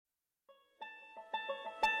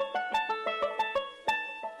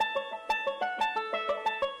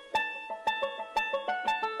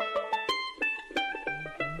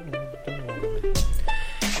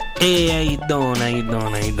Hey, how you doing? How you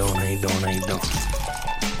doing? How you doing? How you doing? How you doing?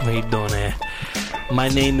 How you doing there? My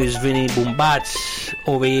name is Vinny Boombats.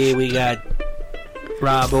 Over here we got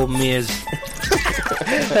Rob Obermeers.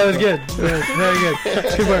 That was good. That was very good.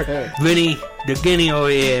 Good work. Vinny the Guinea over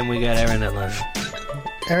here, and we got Aaron the Lane.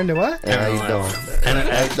 Aaron, do what? How you doing?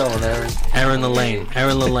 How you doing, Aaron? Aaron Lane.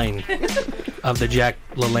 Aaron Lane of the Jack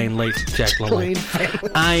LaLanne late Jack LaLanne.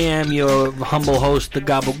 I am your humble host, the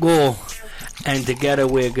Gabagool, and together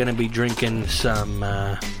we're gonna be drinking some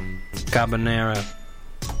Carbonade.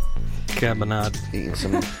 Eating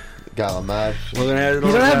some galamad. We're gonna have You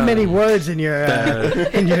don't have many words in your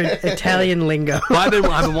Italian lingo. Well, I've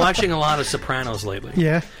been watching a lot of Sopranos lately.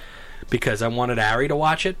 Yeah. Because I wanted Ari to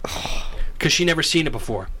watch it. Because she never seen it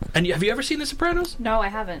before. And have you ever seen The Sopranos? No, I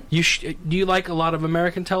haven't. Do you like a lot of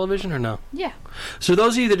American television or no? Yeah. So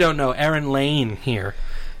those of you that don't know, Aaron Lane here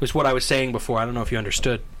was what I was saying before. I don't know if you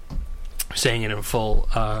understood. Saying it in full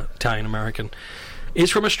Italian American. Is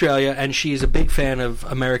from Australia, and she's a big fan of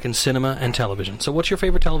American cinema and television. So what's your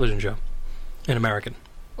favorite television show in American?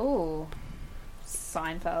 Ooh.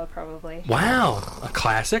 Seinfeld, probably. Wow. A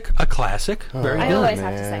classic. Very I good. always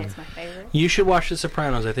have to say it's my favorite. You should watch The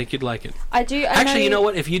Sopranos. I think you'd like it. I do. Actually, you know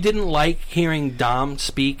what? If you didn't like hearing Dom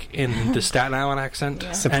speak in the Staten Island accent,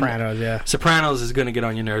 Yeah. Sopranos, yeah. Sopranos is going to get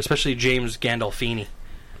on your nerves, especially James Gandolfini.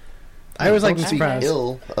 I always like Don't the speak Sopranos.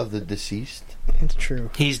 ill of the deceased. It's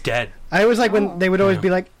true. He's dead. I always like when they would always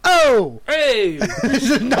be like, "Oh!" Hey! This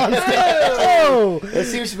is nonsense. Oh! That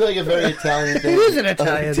seems to be like a very Italian thing. It is an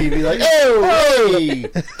Italian on TV, like, oh, hey!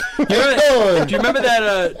 Do you remember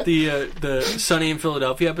that the Sunny in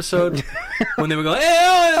Philadelphia episode when they were going,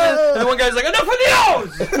 hey, and the one guy's like, enough of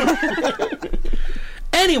those!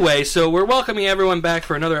 Anyway, so we're welcoming everyone back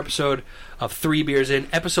for another episode of Three Beers In,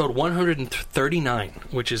 episode 139,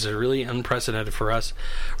 which is really unprecedented for us.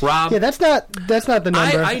 Rob, Yeah, that's not the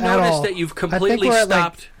number I at noticed all. that you've I think completely we're at,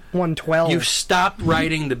 stopped. like 112. You've stopped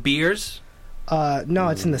writing the beers. No,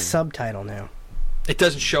 it's in the subtitle now. It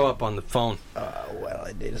doesn't show up on the phone. Well,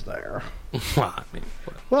 it is there. Well, I mean,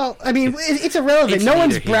 Well, I mean, it's irrelevant. It's no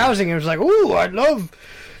one's neither here. browsing and was like, "Ooh, I love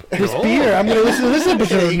this Oh. beer. I'm going to listen to this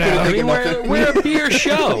episode now." I mean, we're a beer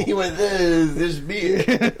show. He went, this beer.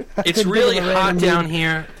 It's really Think of a hot random down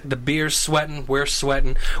here. The beer's sweating. We're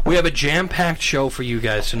sweating. We have a jam-packed show for you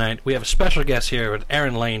guys tonight. We have a special guest here with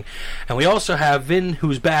Aaron Lane. And we also have Vin,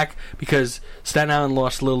 who's back because Staten Island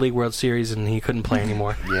lost Little League World Series and he couldn't play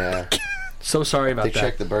anymore. Yeah. So sorry about They that.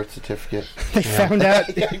 checked the birth certificate. They found out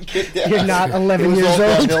you're not 11 It was years all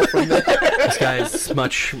old. downhill from there. This guy is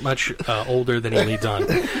much older than he leads on.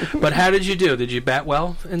 But how did you do? Did you bat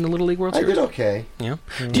well in the Little League World I Series? did okay. Yeah.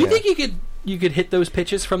 Do you Yeah. think you could hit those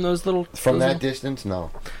pitches from those little... From those that little- distance, no.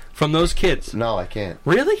 From those kids? No, I can't.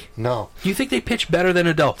 Really? No. Do you think they pitch better than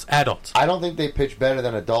adults? I don't think they pitch better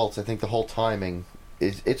than adults. I think the whole timing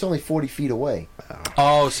it's only 40 feet away.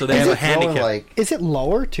 Oh, so they have a handicap. Like, Is it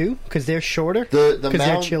lower, too? Because they're shorter? the 'Cause they're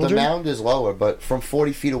mound, children? the mound is lower, but from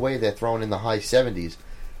 40 feet away, they're throwing in the high 70s.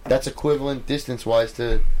 That's equivalent distance-wise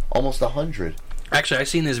to almost 100. Actually, I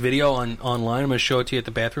seen this video online. I'm going to show it to you at the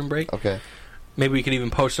bathroom break. Okay. Maybe we can even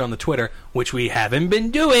post it on the Twitter, which we haven't been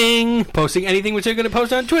doing. Posting anything which they're going to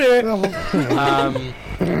post on Twitter.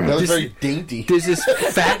 That was very dainty. There's this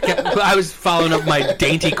fat guy. I was following up my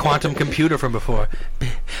dainty quantum computer from before.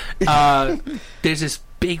 There's this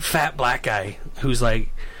big fat black guy who's like,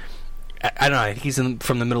 I don't know, I think he's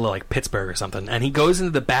from the middle of like Pittsburgh or something, and he goes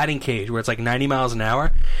into the batting cage where it's like 90 miles an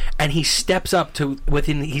hour, and he steps up to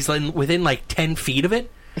within like 10 feet of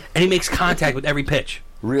it, and he makes contact with every pitch.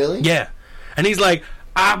 Really? Yeah. And he's like,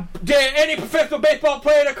 I dare any professional baseball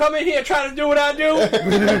player to come in here trying to do what I do,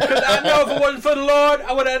 because I know if it wasn't for the Lord,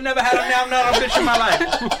 I would have never had a now pitch in my life.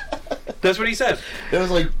 That's what he said. It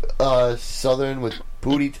was like Southern with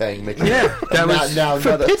booty tang mixed. Yeah, that was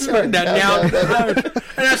for Pittsburgh. and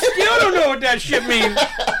I still don't know what that shit means.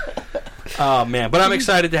 Oh man, but I'm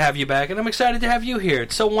excited to have you back, and I'm excited to have you here.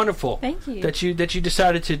 It's so wonderful. Thank you. That you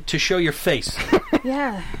decided to show your face.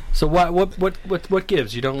 Yeah. So what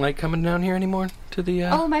gives? You don't like coming down here anymore to the?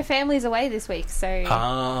 Oh, my family's away this week, so...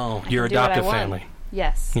 Oh, your do what I adoptive want. family.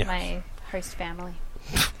 Yes, Yeah. my host family.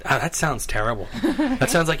 Ah, that sounds terrible. That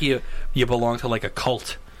sounds like you belong to like a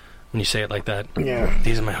cult when you say it like that. Yeah.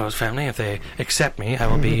 These are my host family. If they accept me, I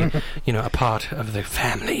will be, a part of the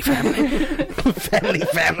family.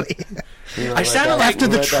 Family. I sounded like after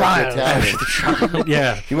the trial. After the trial.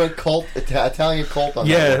 Yeah. You went Italian cult on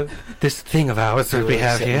that. Yeah. This thing of ours that we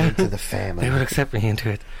have here. Into the family. They would accept me into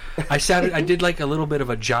it. I did like a little bit of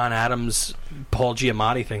a John Adams, Paul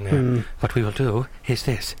Giamatti thing there. What we will do is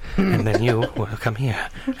this, and then you will come here,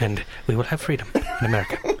 and we will have freedom in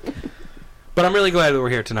America. But I'm really glad that we're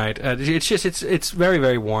here tonight. It's very,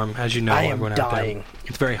 very warm, as you know. I am everyone out there. dying.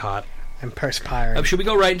 It's very hot. I'm perspiring. Should we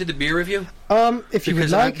go right into the beer review? If you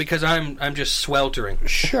would like. Because I'm just sweltering.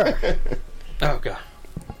 Sure. Oh god.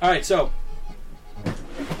 All right, so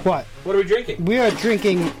What? what are we drinking? We are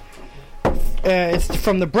drinking. It's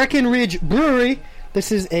from the Breckenridge Brewery.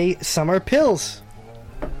 This is a summer pils.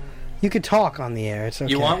 You could talk on the air. It's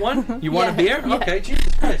okay. You want one? You want a Yeah. beer? Yeah. Okay,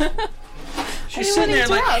 Jesus Christ. She's didn't sitting there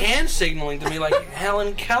wanna like interrupt. hand signaling to me like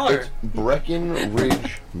Helen Keller. It's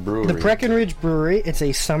Breckenridge Brewery. The Breckenridge Brewery. It's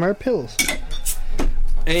a summer pils.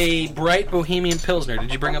 A bright Bohemian Pilsner.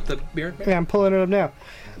 Did you bring up the beer? Yeah, I'm pulling it up now.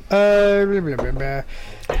 Blah, blah, blah.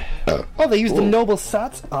 Oh, they use the Noble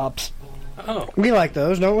Sats hops. Oh, We like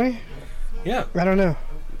those, don't we? yeah. I don't know,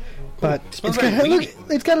 but smells it's got, very look, weedy.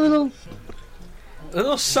 it's got a little A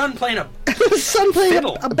little sun playing a... sun playing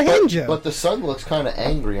Fiddle. a banjo. But the sun looks kind of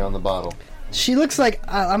angry on the bottle. She looks like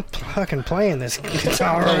I'm fucking playing this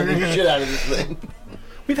guitar. Playing the shit out of this thing.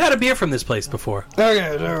 We've had a beer from this place before.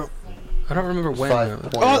 Okay, so I don't remember when.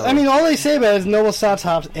 5.0. I mean, all they say about it is Noble Sats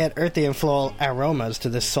hops add earthy and floral aromas to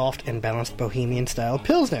this soft and balanced Bohemian style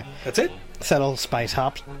pilsner. That's it? Subtle spice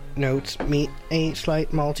hops notes meet a slight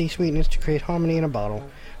malty sweetness to create harmony in a bottle.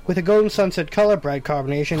 With a golden sunset color, bright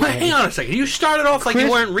carbonation, Wait, hang on a second. You started off like you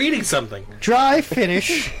Chris- weren't reading something. dry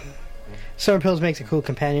finish. Summer Pils makes a cool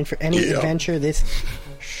companion for any adventure this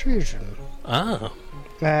season. Oh.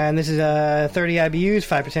 And this is 30 IBUs,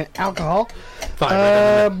 5% alcohol. Fine.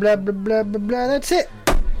 Right. Blah, blah, blah, blah, blah. That's it.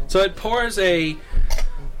 So it pours a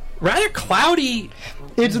rather cloudy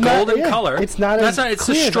It's golden not, yeah, color. It's not That's as not. It's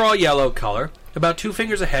clear. a straw yellow color. About 2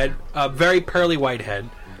 fingers ahead. A very pearly white head.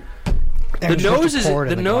 And The you're nose supposed to is. pour it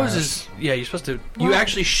The in the nose glass. is. Yeah, you're supposed to. You Why?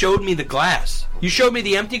 actually showed me the glass. You showed me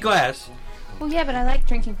the empty glass. Well, yeah, but I like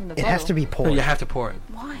drinking from the It bottle. has to be No, poured. you have to pour it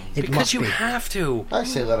Why? It because must you be. have to. I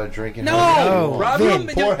say let her drink it. No, No, Rob. Vin,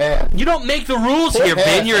 Pour half. You don't make the rules Pour here, half,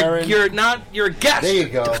 Vin. You're Aaron. you're a guest. There you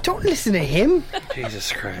go. Don't listen to him.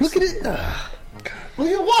 Jesus Christ. Look at it.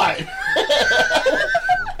 Look at what?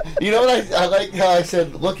 You know what? I like how I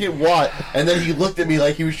said, look at what? And then he looked at me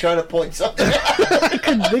like he was trying to point something out. I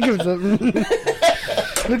couldn't think of something.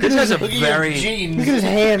 Look at This has his, a Look at very. your jeans. look at his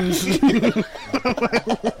hands.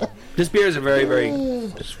 This beer is a very,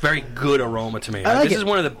 very good aroma to me. I like This it. is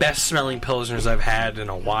one of the best smelling pilsners I've had in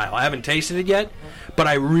a while. I haven't tasted it yet, but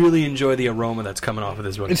I really enjoy the aroma that's coming off of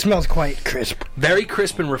this one. It smells quite crisp. Very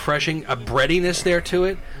crisp and refreshing. A breadiness there to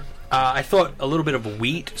it. I thought a little bit of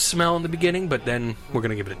wheat smell in the beginning, but then we're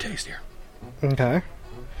going to give it a taste here. Okay.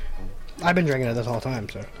 I've been drinking it this whole time,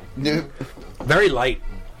 so Nope. Very light.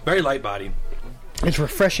 Very light bodied. it's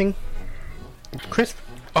refreshing, crisp,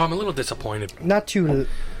 Oh, I'm a little disappointed. not too.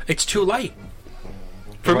 It's too light.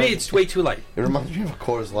 For me, it's way too light. It reminds me of a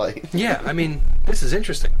Coors Light. Yeah, I mean, this is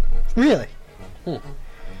interesting. Really,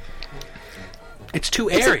 It's too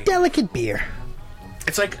it's airy. a delicate beer.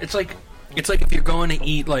 It's like if you're going to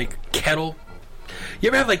eat like kettle. You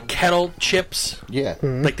ever have like kettle chips? Yeah.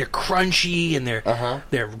 Like they're crunchy and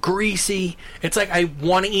they're greasy. It's like I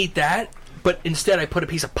want to eat that, but instead I put a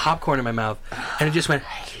piece of popcorn in my mouth and it just went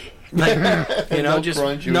like you know, No just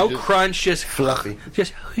crunch, it no was just crunch, just fluffy.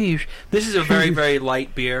 Just whoosh. This is a very very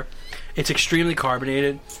light beer. It's extremely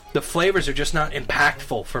carbonated. The flavors are just not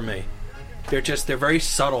impactful for me. They're very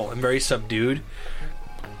subtle and very subdued.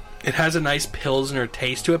 It has a nice Pilsner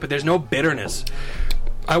taste to it, but there's no bitterness.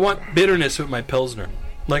 I want bitterness with my Pilsner.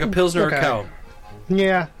 Like a Pilsner Okay. or cow.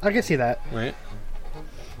 Yeah, I can see that. Right?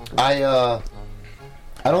 I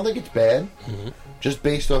don't think it's bad. Just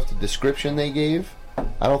based off the description they gave,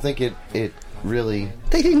 I don't think it really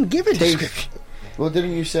They didn't give it a tastes. description. Well,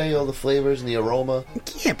 didn't you say all the flavors and the aroma?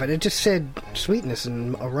 Yeah, but it just said sweetness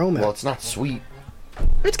and aroma. Well, it's not sweet.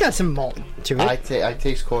 It's got some malt to it. I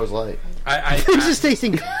taste Coors Light. I'm just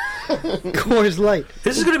tasting Coors Light.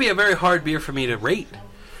 This is going to be a very hard beer for me to rate.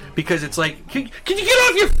 Because it's like, can you get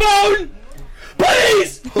off your phone?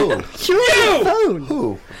 Please! Who? You're on your phone.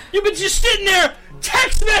 Who? You've been just sitting there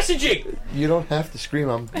text messaging. You don't have to scream.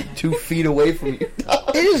 I'm 2 feet away from you.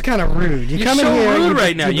 It is kind of rude. You You're come so in here. rude you,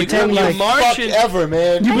 right now. You You pretend come- like you march Fuck in. ever,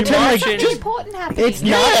 man. you Hey, pretend like Martian. Something important happening. it's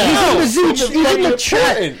not. He's in the zoo. He's in the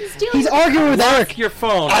chat. He's arguing with Eric. Your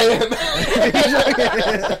phone. I am.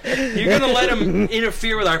 You're going to let him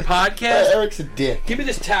interfere with our podcast? Eric's a dick. Give me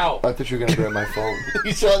this towel. I thought you were gonna grab my phone.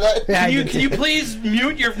 You saw that? Yeah, I did. Can you please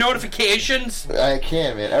mute your notifications? I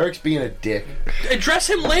can't, man. Eric's being a dick. Address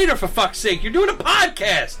him later, for fuck's sake. You're doing a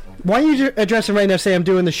podcast. Why don't you address him right now? Say I'm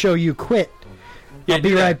doing the show. You quit. Yeah, I'll be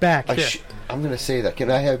do that. right back. I I'm gonna say that.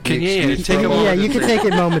 Can I have the Can you- excuse take for a moment? Yeah, you can take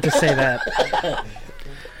a moment to say that.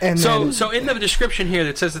 And So, then, so in the description here,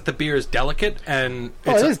 it says that the beer is delicate, and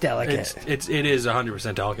Oh, it's it is delicate. It is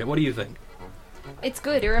 100% delicate. What do you think? It's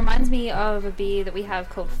good. It reminds me of a beer that we have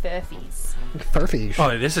called Furfies. Furfies.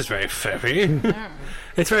 Oh, this is very fiffy.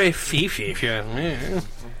 It's very fifi. If you,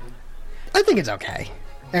 I think it's okay.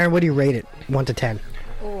 Aaron, what do you rate it? 1 to 10.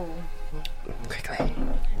 Ooh. Quickly.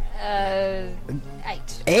 8.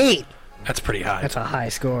 8. that's pretty high. That's a high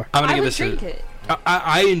score. I'm gonna I give would this drink a. it.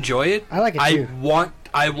 I enjoy it. I like it too.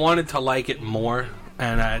 I wanted to like it more,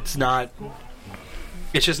 and it's not.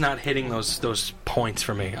 It's just not hitting those points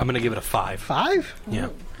for me. I'm gonna give it a 5. 5? Yeah.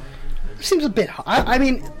 Seems a bit high. I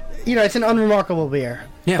mean, it's an unremarkable beer.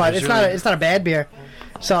 Yeah, but it's it's really- not a bad beer.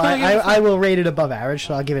 So I will rate it above average,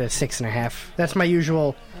 so I'll give it a 6.5. That's my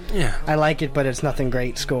usual, Yeah. I like it, but it's nothing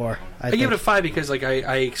great score. I give it a 5 because like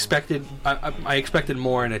I expected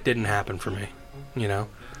more, and it didn't happen for me.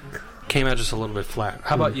 Came out just a little bit flat.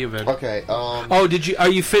 How about you, Vin? Okay. Oh, are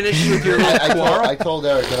you finished with your little quarrel? I told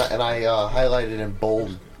Eric, and I highlighted in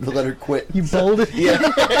bold the letter quit. You bolded? Yeah.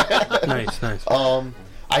 Nice.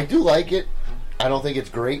 I do like it. I don't think it's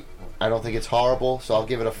great. I don't think it's horrible, so I'll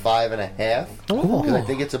give it a 5.5 because I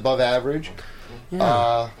think it's above average.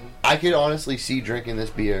 Yeah. I could honestly see drinking this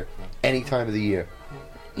beer any time of the year.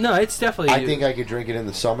 No, it's definitely. I think I could drink it in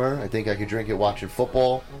the summer. I think I could drink it watching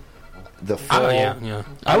football. The fall. Oh, yeah.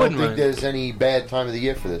 I wouldn't don't think mind. there's any bad time of the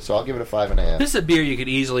year for this, so I'll give it a 5.5. This is a beer you could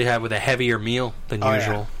easily have with a heavier meal than Oh,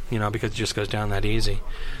 usual. Because it just goes down that easy.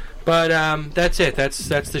 But that's it. That's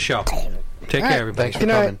the show. Take care, everybody. Thanks for Good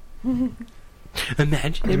night. coming.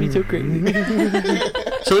 Imagine that'd be so crazy.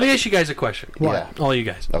 So let me ask you guys a question. Yeah. All you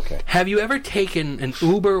guys. Okay. Have you ever taken an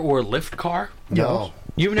Uber or Lyft car? No,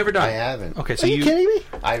 You've never done I it? haven't. Okay, so Are you kidding me?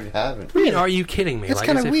 I haven't. I mean, are you kidding me? That's Like,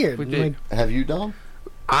 kind as of if weird. we did. Like, Have you, Dom?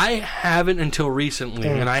 I haven't until recently,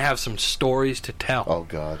 and I have some stories to tell. Oh,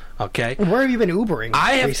 God. Okay? where have you been Ubering?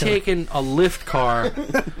 I have recently? taken a Lyft car.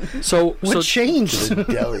 What changed? The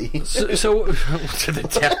deli. So to the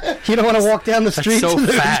depth. You don't want to walk down the That's street. so to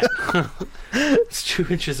the- fat. It's 2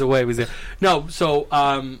 inches away. Was there? No. So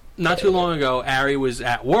not too long ago, Ari was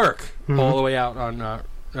at work all the way out on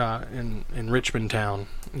in Richmond Town,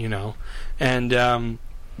 and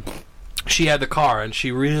she had the car, and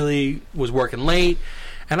she really was working late,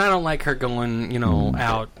 and I don't like her going,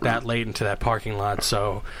 out that late into that parking lot,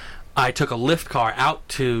 so I took a Lyft car out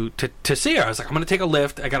to see her. I was like, I'm going to take a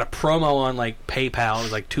Lyft. I got a promo on like PayPal. It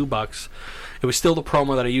was like $2. It was still the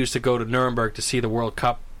promo that I used to go to Nuremberg to see the World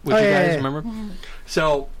Cup with you guys, remember?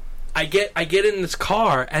 So I get in this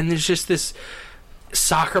car, and there's just this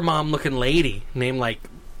soccer mom looking lady named like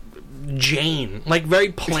Jane, like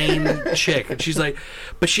very plain chick, and she's like,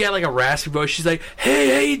 but she had like a raspy voice. She's like,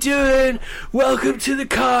 "Hey, how you doing? Welcome to the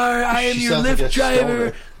car. I am She your sounds like Lyft a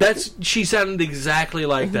driver." stoner. She sounded exactly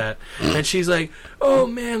like that, and she's like, "Oh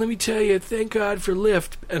man, let me tell you, thank God for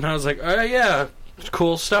Lyft." And I was like, "Oh yeah,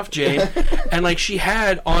 cool stuff, Jane." And like she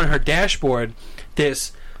had on her dashboard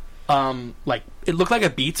this, like it looked like a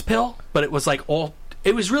Beats pill, but it was like all.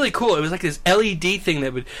 It was really cool. It was like this LED thing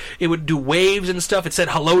that would do waves and stuff. It said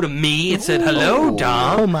hello to me. It said hello,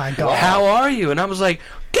 Dom. Oh my God. How are you? And I was like,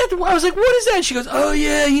 I was like, what is that? And she goes, oh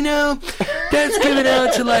yeah, that's given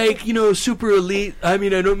out to like, super elite. I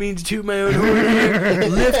mean, I don't mean to toot my own horn here.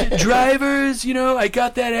 Lyft drivers, I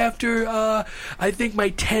got that after I think my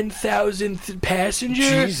 10,000th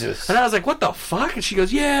passenger. Jesus. And I was like, what the fuck? And she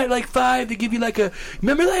goes, yeah, like 5. They give you like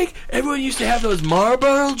remember like everyone used to have those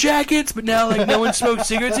Marlboro jackets, but now like no one smokes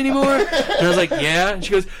cigarettes anymore. And I was like, yeah. And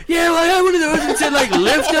she goes, yeah, well I had one of those and it said like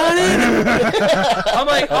Lyft on it. I'm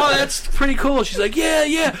like, oh, that's pretty cool. She's like,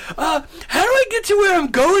 yeah. How do I get to where I'm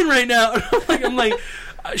going right now? And I'm like,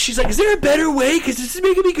 she's like, is there a better way? Because this is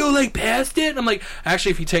making me go like past it. And I'm like,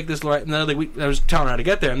 actually, if you take this right, and then I was telling her how to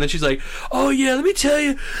get there, and then she's like, oh yeah, let me tell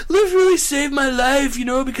you, Lyft really saved my life,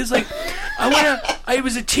 because like I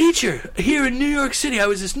was a teacher here in New York City. I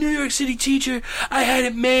was this New York City teacher. I had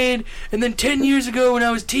it made, and then 10 years ago when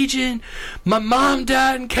I was teaching, my mom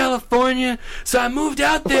died in California, so I moved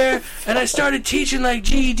out there and I started teaching like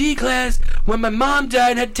GED class. When my mom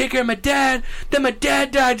died, I had to take care of my dad. Then my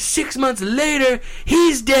dad died 6 months later.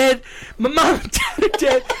 He's dead. My mom and dad are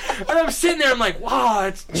dead. And I'm sitting there, I'm like, wow,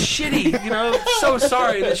 it's shitty, so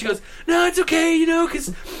sorry. And then she goes, no, it's okay,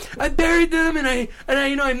 because I buried them and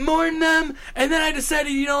I mourned them. And then I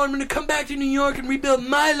decided, I'm going to come back to New York and rebuild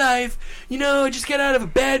my life. I just got out of a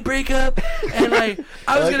bad breakup. And like,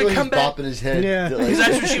 I was going to come back. Bopping his head. Yeah. Because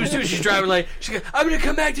that's what she was doing. She's driving like, she goes, I'm going to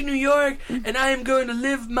come back to New York and I am going to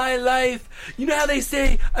live my life. You know how they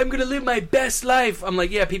say, I'm going to live my best life? I'm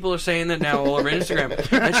like, yeah, people are saying that now all over Instagram.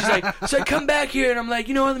 And she's like, so I come back here and I'm like,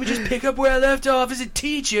 you know what, let me just pick up where I left off as a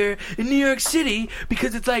teacher in New York City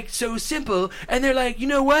because it's like so simple. And they're like, you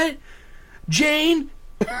know what, Jane,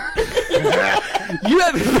 you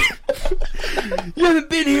haven't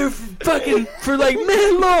been here for like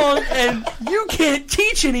man long, and you can't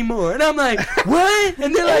teach anymore. And I'm like, what?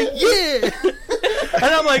 And they're like, yeah. And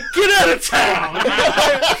I'm like, get out of town.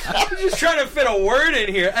 I'm just trying to fit a word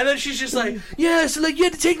in here. And then she's just like, yeah, so like you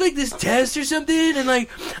had to take like this test or something. And like,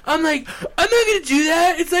 I'm like, I'm not gonna do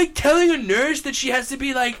that. It's like telling a nurse that she has to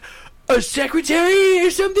be like a secretary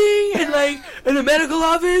or something and like in a medical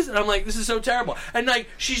office. And I'm like, this is so terrible. And like,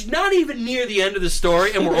 she's not even near the end of the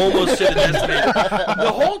story and we're almost to the decimated.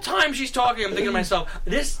 The whole time she's talking, I'm thinking to myself,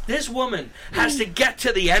 this woman has to get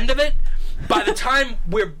to the end of it by the time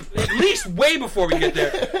we're at least way before we get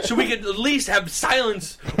there, so we could at least have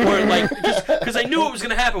silence, or like, just because I knew what was going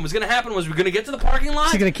to happen. What was going to happen was we're going to get to the parking lot.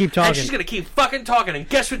 She's going to keep talking. And she's going to keep fucking talking. And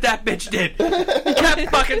guess what that bitch did? Kept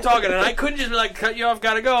fucking talking. And I couldn't just be like, cut you off,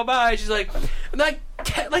 gotta go, bye. She's like, I'm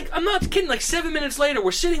not kidding, like 7 minutes later,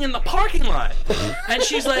 we're sitting in the parking lot. And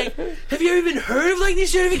she's like, have you ever even heard of like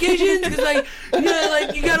these certifications? Because like, you know,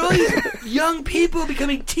 like you got all these young people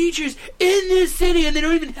becoming teachers in this city and they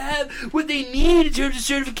don't even have what they need in terms of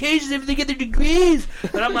certifications after they get their degrees.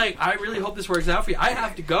 And I'm like, I really hope this works out for you. I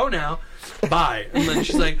have to go now. Bye. And then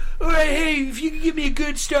she's like, all right, hey, if you could give me a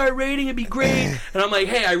good star rating, it'd be great. And I'm like,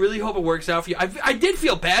 hey, I really hope it works out for you. I did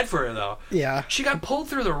feel bad for her, though. Yeah. She got pulled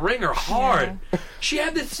through the ringer hard. Yeah. She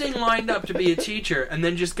had this thing lined up to be a teacher and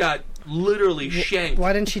then just got literally shanked.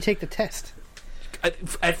 Why didn't she take the test?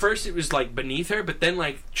 At first, it was, like, beneath her, but then,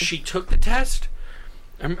 like, she took the test.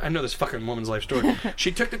 I know this fucking woman's life story.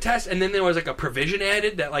 She took the test, and then there was, like, a provision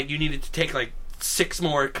added that, like, you needed to take, like, 6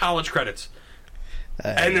 more college credits.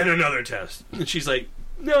 And then another test. And she's like,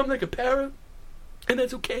 no, I'm like a para, and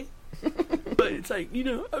that's okay. But it's like, you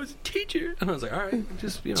know, I was a teacher. And I was like, all right,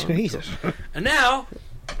 just, you know. Jesus. And now,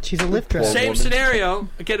 she's a Lyft driver. Same scenario.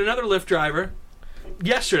 I get another Lyft driver.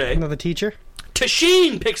 Yesterday. Another teacher?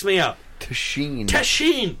 Tasheen picks me up.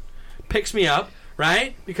 Tasheen picks me up,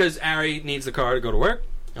 right? Because Ari needs the car to go to work.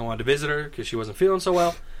 I wanted to visit her because she wasn't feeling so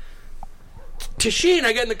well. Tasheen,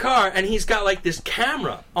 I get in the car, and he's got like this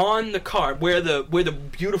camera on the car where the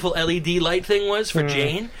beautiful LED light thing was for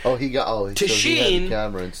Jane. Tasheen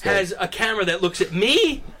has a camera that looks at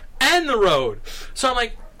me and the road. So I'm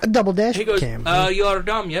like, a double dash. He goes, cam. You're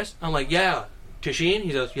Dom, yes? I'm like, yeah. Tasheen?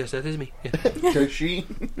 He goes, yes, that is me. Yeah.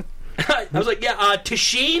 Tasheen? I was like, yeah,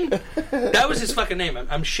 Tasheen? That was his fucking name.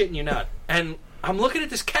 I'm shitting you not. And I'm looking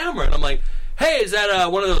at this camera, and I'm like, hey, is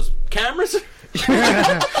that one of those cameras? Because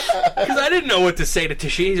I didn't know what to say to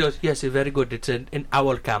Tasheen. He goes, yes, it's very good. It's an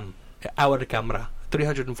hour camera,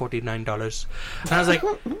 $349. And I was like,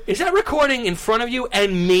 is that recording in front of you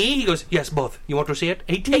and me? He goes, yes, both. You want to see it?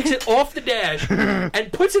 And he takes it off the dash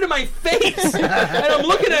and puts it in my face. And I'm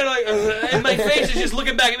looking at it like, and my face is just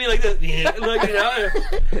looking back at me like this. Like, you know?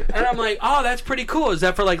 And I'm like, oh, that's pretty cool. Is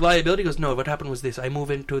that for like liability? He goes, no, what happened was this. I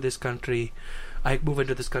moved into this country a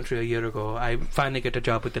year ago. I finally get a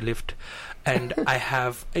job with the Lyft, and I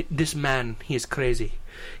have this man. He is crazy.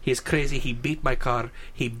 He is crazy. He beat my car.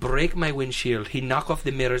 He break my windshield. He knock off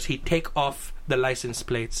the mirrors. He take off the license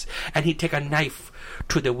plates, and he take a knife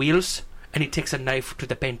to the wheels, and he takes a knife to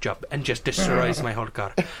the paint job, and just destroys my whole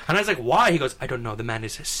car. And I was like, why? He goes, I don't know. The man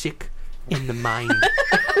is sick in the mind.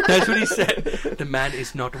 That's what he said. The man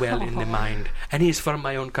is not well in the mind, and he's from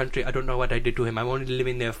my own country. I don't know what I did to him. I'm only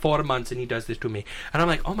living there 4 months, and he does this to me. And I'm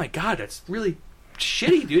like, oh my god, that's really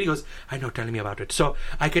shitty, dude. He goes, I know, tell me about it. So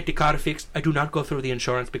I get the car fixed. I do not go through the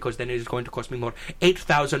insurance because then it is going to cost me more.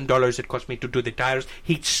 $8,000 it cost me to do the tires.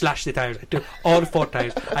 He slashed the tires. I took all 4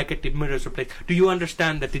 tires. I get the mirrors replaced. Do you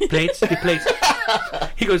understand that the plates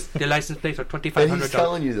he goes, the license plates are $2,500. He's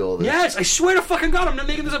telling you all this. Yes, I swear to fucking God, I'm not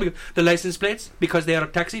making this up. The license plates, because they are a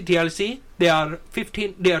taxi, TLC, they are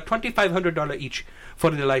 $2,500 each for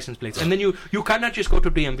the license plates. And then you cannot just go to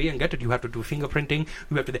DMV and get it. You have to do fingerprinting.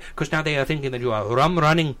 You have to, because now they are thinking that you are rum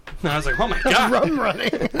running. And I was like, oh my God. Rum running.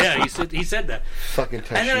 Yeah, he said that. Fucking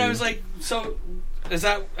Tasheen. And then I was like, so is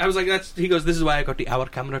that? I was like, that's. He goes, this is why I got the hour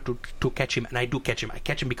camera to catch him, and I do catch him. I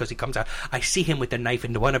catch him because he comes out. I see him with the knife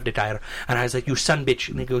in one of the tire, and I was like, you son bitch.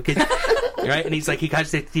 And he goes, right? And he's like, he has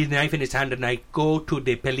the knife in his hand, and I go to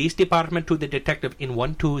the police department, to the detective in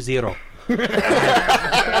 120.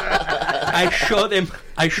 I show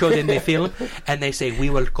them the film, and they say, we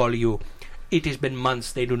will call you. It has been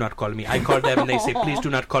months, they do not call me. I call them and they say, please do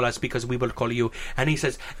not call us because we will call you. And he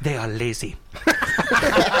says, they are lazy.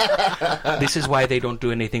 This is why they don't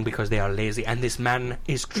do anything, because they are lazy. And this man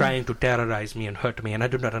is trying to terrorize me and hurt me, and I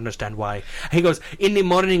do not understand why. He goes, in the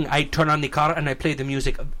morning I turn on the car and I play the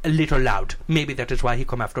music a little loud. Maybe that is why he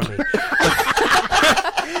come after me.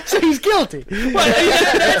 So he's guilty.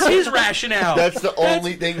 That's his rationale. That's the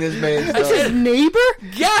only thing this man's His done. neighbor?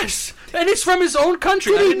 Yes! And it's from his own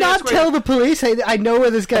country. Did he not tell the police, hey, I know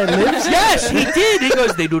where this guy lives? Yes, he did. He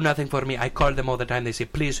goes, they do nothing for me. I call them all the time. They say,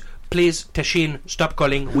 please, Tashin, stop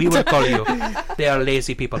calling. We will call you. They are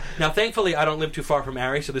lazy people. Now, thankfully, I don't live too far from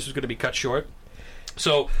Ari, so this is going to be cut short.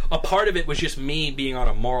 So a part of it was just me being on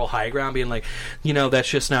a moral high ground, being like, that's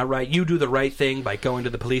just not right. You do the right thing by going to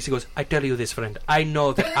the police. He goes, I tell you this, friend. I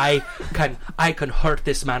know that I can hurt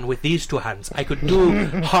this man with these two hands. I could do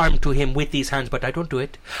harm to him with these hands, but I don't do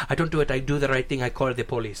it. I do the right thing. I call the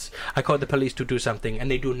police. I call the police to do something, and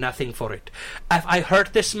they do nothing for it. If I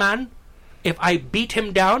hurt this man, if I beat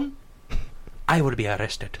him down, I will be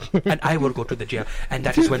arrested, and I will go to the jail, and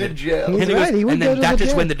that is when the jail. He's right, he would and go then to that the is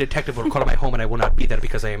jail. when the detective will call my home, and I will not be there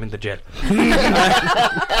because I am in the jail.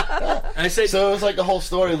 And I said, So it was like a whole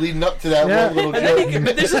story leading up to that Yeah. one little and then joke.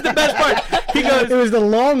 but this is the best part. He It goes, was the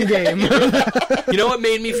long game. you know what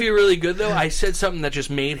made me feel really good though? I said something that just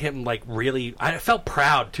made him like really. I felt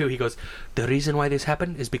proud too. He goes, the reason why this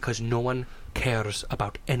happened is because no one cares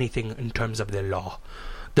about anything in terms of the law.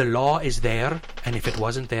 The law is there, and if it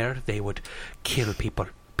wasn't there, they would kill people.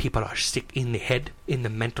 People are sick in the head, in the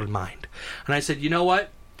mental mind. And I said, you know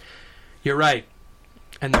what? You're right.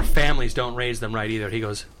 And their families don't raise them right either. He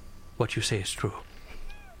goes, what you say is true.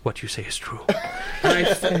 What you say is true.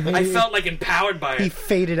 And I felt like empowered by He it.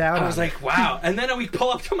 faded out. I was on like, wow. And then we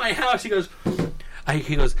pull up to my house. He goes,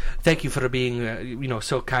 thank you for being,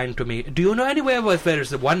 so kind to me. Do you know anywhere where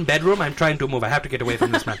there's a one bedroom? I'm trying to move. I have to get away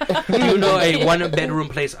from this man. Do you know a one bedroom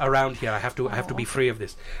place around here? I have to be free of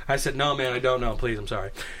this. I said, no, man, I don't know. Please, I'm sorry.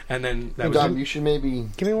 And then that was Dom, it. you should maybe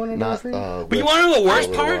Give me one of not. those. But you want to know the worst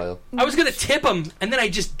for a little part? while. I was going to tip him, and then I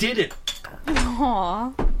just did it.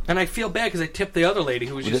 Aw. And I feel bad because I tipped the other lady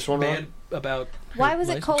who was Was just this one mad about... Why her was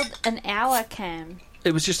it license. called an hour cam?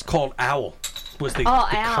 It was just called Owl. Was the Oh,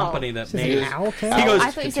 the Owl. company that Is made it it. an owl cam? He goes- I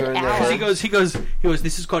thought you said Turn hour. that- He goes,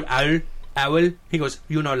 this is called owl. He goes,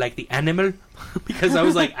 like the animal? Because I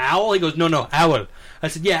was like, owl? He goes, no, owl. I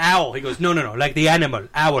said, yeah, owl. He goes, no, like the animal,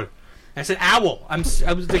 owl. I said, owl. I was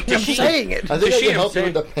like, I'm saying it. I think I Shit, can help you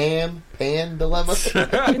I'm with the pan dilemma.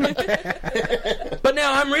 But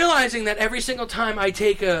now I'm realizing that every single time I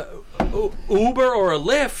take a Uber or a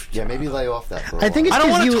Lyft, Yeah, maybe lay off that for a I think it's I don't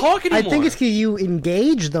 'cause wanna you. talk I think anymore. it's because you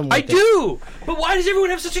engage them. With I it. do. But why does everyone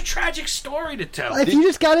have such a tragic story to tell? If you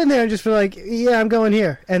just got in there and just were like, "Yeah, I'm going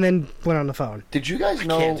here," and then went on the phone. Did you guys I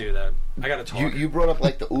know? can't do that. I gotta talk. You brought up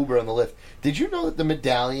like the Uber and the Lyft. Did you know that the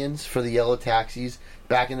medallions for the yellow taxis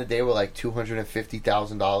back in the day were like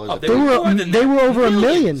 $250,000? Oh, they They were were. more than They that. were over a million.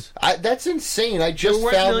 Millions. That's insane. I They just were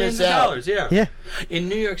worth found millions this of out. dollars, yeah. Yeah. In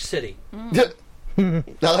New York City, I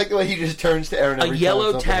like the way he just turns to Aaron a every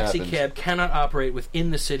yellow time something taxi happens. cab cannot operate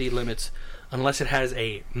within the city limits unless it has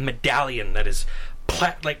a medallion that is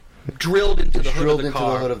drilled into the hood drilled of the into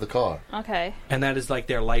car, the hood of the car. Okay. and that is like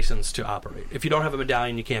their license to operate. If you don't have a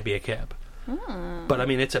medallion, you can't be a cab. But I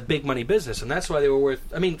mean, it's a big money business, and that's why they were worth.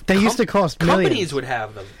 I mean, They used to cost companies millions. would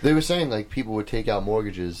have them. They were saying like people would take out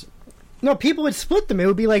mortgages. No, people would split them. It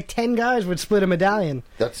would be like 10 guys would split a medallion.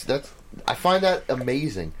 That's. I find that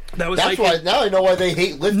amazing. That was That's like why now I know why they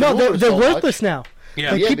hate Lyft. No, and they're Uber so worthless much. now.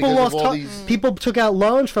 Yeah. Like Yeah, people because of lost. all these- People took out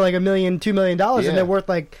loans for like $1 million, $2 million, Yeah. and they're worth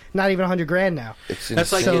like not even $100,000 now. It's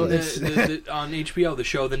That's like insane. in on HBO, the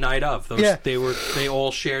show The Night of. Those, Yeah. They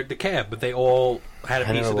all shared the cab, but they all had a I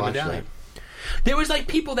piece never of the watched medallion. There was like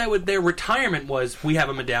people that would their retirement was we have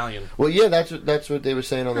a medallion. Well, yeah, that's what they were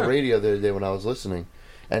saying on the radio the other day when I was listening.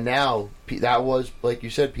 And now that was, like you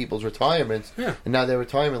said, people's retirements. Yeah. And now their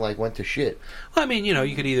retirement went to shit. Well, I mean,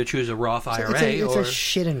 you could either choose a Roth IRA It's or a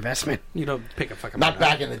shit investment. pick a fucking. Not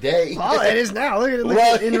back in the day. Oh, it is now. Look at it.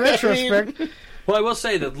 Well, In I retrospect, Well, I will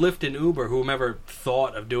say that Lyft and Uber, whomever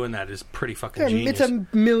thought of doing that, is pretty fucking genius. it's a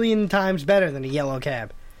million times better than a yellow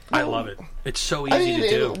cab. I love it. It's so I easy mean, to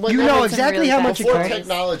do. when You that know was- exactly really how bad much it before costs.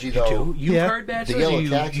 technology, You though. do? You've Yeah. heard bad The stories?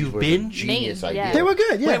 yellow taxis You've were been? the genius Me, idea. yeah. They were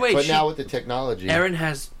good, yeah. Wait, But now with the technology, Erin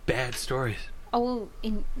has bad stories. Oh, well,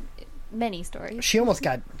 in many stories. She almost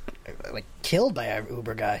got like killed by an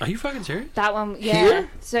Uber guy. Are you fucking serious? That one, yeah. Here?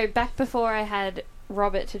 So back before I had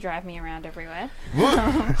Robert to drive me around everywhere,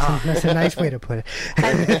 That's a nice way to put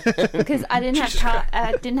it. because I didn't have Jesus car, Christ.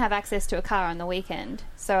 I didn't have access to a car on the weekend,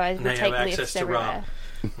 so I would Now you take have access lifts to everywhere. Rob.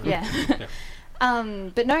 Yeah.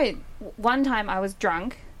 But no, one time I was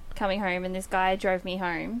drunk coming home, and this guy drove me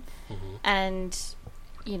home, and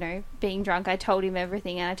you know, being drunk, I told him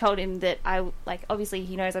everything, and I told him that obviously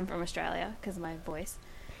he knows I'm from Australia because of my voice.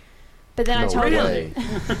 But then I told him.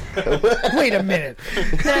 Wait a minute.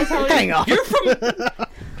 Then I told him, Hang on. You're from.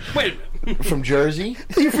 Wait a minute. From Jersey?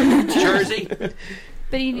 Jersey.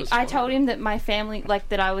 But I told him that my family,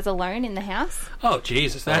 that I was alone in the house. Oh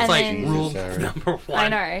Jesus, that's And like then- rule Jesus, number one. I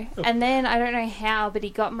know. And then I don't know how, but he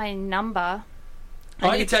got my number. Oh,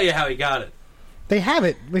 I can tell you how he got it. They have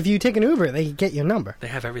it. If you take an Uber, they get your number. They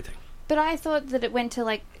have everything. But I thought that it went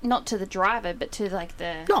to not to the driver, but to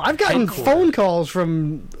the. No, I've gotten Headquarters. phone calls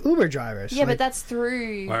from Uber drivers. Yeah, but that's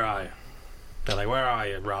through. Where are you? They're like, where are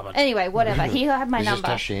you, Robin? Anyway, whatever. He had my Is this number,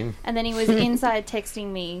 Tashin? and then he was inside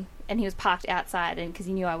texting me, and he was parked outside, and because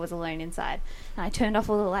he knew I was alone inside, and I turned off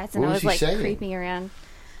all the lights, and What I was was he saying? creeping around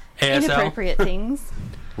ASL. inappropriate things.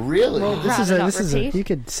 Really? Well, this Rather not is a. repeat. You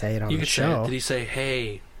could say it on You the could say it. show. Did he say,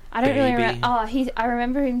 hey? I don't really Baby. remember. I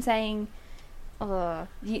remember him saying, "Oh,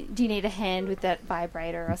 do you need a hand with that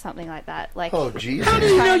vibrator or something like that?" Oh, Jesus. How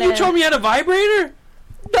did you know? You told me you had a vibrator?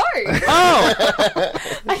 No. Oh,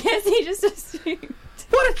 I guess he just assumed.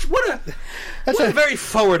 That's what a a, very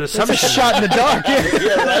forward that's a assumption. shot in the dark. Yeah.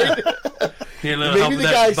 Yeah, right? Need a little help Maybe with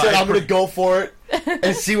the that guy said, I'm going to vibrator." go for it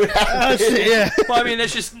and see what happens. Yeah. Well, I mean,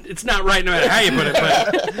 it's not right no matter how you put it,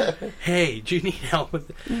 but hey, do you need help with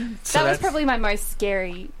it? So That was that's- probably my most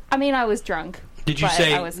scary. I mean, I was drunk. Did you but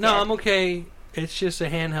say, I was no, scared. I'm okay, it's just a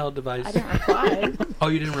handheld device? I didn't reply. Oh,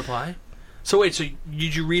 you didn't reply? So wait, so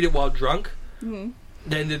did you read it while drunk? Mhm.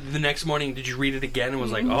 Then the next morning, did you read it again and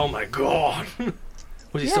was like, oh my god?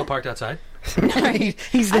 Was he still Yeah. parked outside?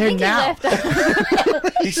 He's I there think now. he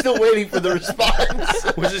left. He's still waiting for the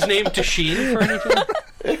response. Was his name Tashin for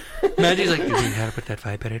anything? Imagine he's like, you need how to put that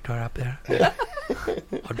vibrator up there?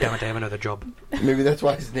 Oh, damn it, I have another job. Maybe that's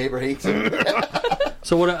why his neighbor hates him.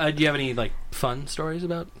 So what? Do you have any fun stories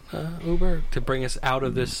about Uber to bring us out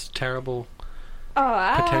of this terrible,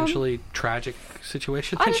 potentially tragic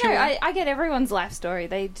situation? I that don't you're know. in? I get everyone's life story.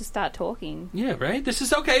 They just start talking. Yeah, right. This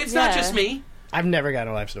is okay. It's not Yeah. just me. I've never gotten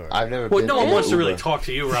a life story. I've never Well, been no one in wants to an really Uber. talk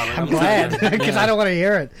to you, Robin. I'm glad because I don't want to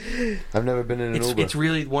hear it. I've never been in an Uber. It's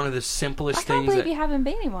really one of the simplest I can't things. believe That, you haven't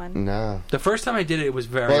been in one. No. the first time I did it, it was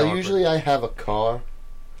very Well, awkward. usually I have a car,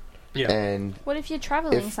 Yeah. and What if you're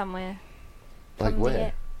traveling If- somewhere? like From the where?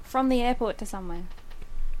 air- from the airport to somewhere.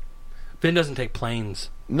 Vin doesn't take planes.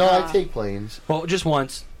 No, Ah. I take planes. Well, just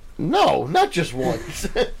once No, not just once.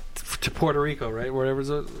 to Puerto Rico, right? Wherever.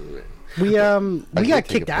 We did got take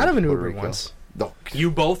kicked a out of an Puerto Uber Rico. once. No. You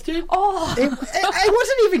both did? Oh, I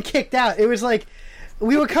wasn't even kicked out. It was like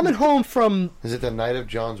we were coming home from Is it the night of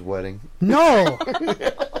John's wedding? no,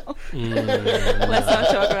 let's not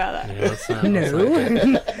talk about that. Yeah, let's not-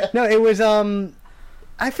 no, no. It was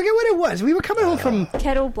I forget what it was. We were coming home from.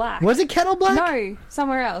 Kettle Black. Was it Kettle Black? No,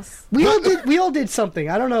 somewhere else. We all did something.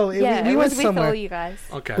 I don't know. Yeah, we it went was with somewhere. all you guys.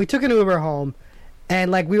 Okay. We took an Uber home,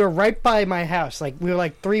 and we were right by my house. We were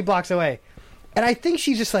 3 blocks away. And I think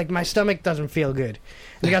she's just my stomach doesn't feel good.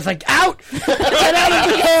 And the guy's like, out! Get out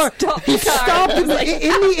of the car! Stop He the car. stopped in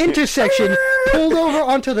the intersection, pulled over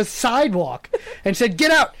onto the sidewalk, and said, get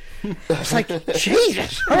out! I was like,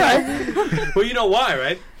 Jesus! All right. Well, you know why,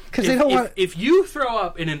 right? Because they don't want If you throw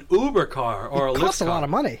up in an Uber car or a it Lyft costs a car, lot of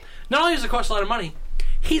money. not only does it cost a lot of money,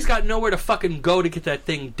 he's got nowhere to fucking go to get that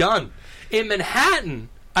thing done. In Manhattan,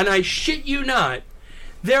 and I shit you not,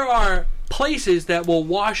 there are places that will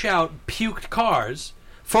wash out puked cars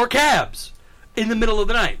for cabs in the middle of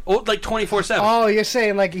the night, 24/7. Oh, you're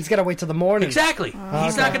saying he's got to wait till the morning. Exactly.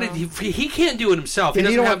 He's not gonna. He can't do it himself. He And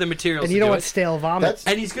you doesn't don't have want- the materials. And you to don't do want it. stale vomit. That's.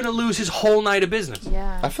 And he's gonna lose his whole night of business.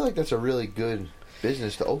 Yeah. I feel like that's a really good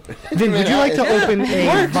business to open. Vin, would you like to Yeah. open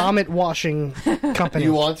a vomit washing company?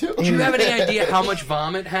 You want to? Do you have any idea how much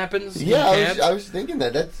vomit happens? in Yeah, cabs? I was thinking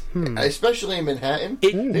that's especially in Manhattan.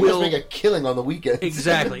 It They will must make a killing on the weekends.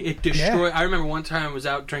 exactly. It destroy. I remember one time I was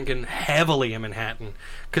out drinking heavily in Manhattan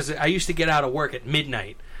because I used to get out of work at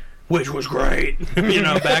midnight, which was great.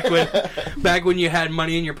 back when you had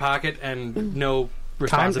money in your pocket and no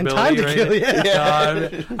responsibility. time to right? kill,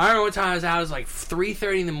 yeah. I remember one time I was out. It was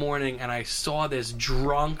 3:30 in the morning, and I saw this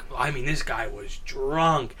drunk. I mean, this guy was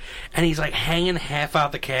drunk, and he's hanging half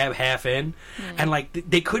out the cab, half in, and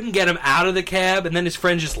they couldn't get him out of the cab, and then his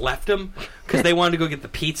friends just left him because they wanted to go get the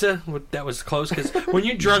pizza that was close. Because when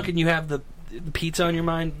you're drunk and you have the pizza on your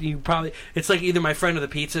mind, you probably it's either my friend or the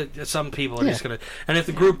pizza. Some people are just gonna, and if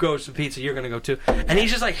the group goes to pizza, you're gonna go too. And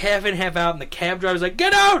he's just half in, half out, and the cab driver's like,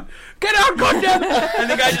 get out, goddamn! And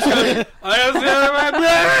the guy just goes, I don't feel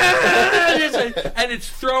my and it's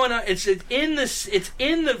throwing out. It's in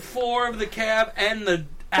the floor of the cab and the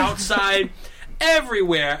outside.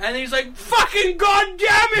 everywhere, and he's like, "Fucking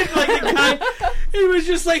goddamn it!" Like the guy, he was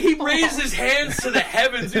just like he raised his hands to the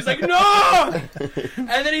heavens. He's like, "No!" And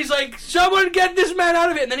then he's like, "Someone get this man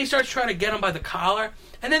out of it!" And then he starts trying to get him by the collar,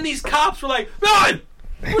 and then these cops were like, "Man,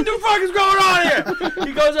 what the fuck is going on here?"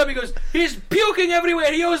 He goes up, he goes, "He's puking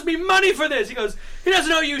everywhere. He owes me money for this." He goes, "He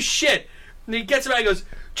doesn't owe you shit." And he gets him out, he goes,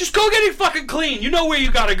 "Just go get it fucking clean. You know where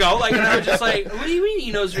you gotta go." Like, and I was just like, "What do you mean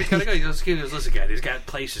he knows where he's gotta go?" He goes, "Listen, guy, he's got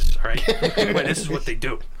places, all right? Wait, this is what they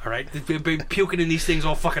do, all right? They've been puking in these things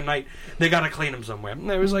all fucking night. They gotta clean them somewhere."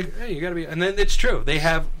 And I was like, "Hey, you gotta be..." And then it's true. They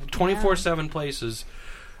have 24/7 places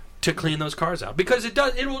to clean those cars out. Because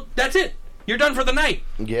that's it. You're done for the night.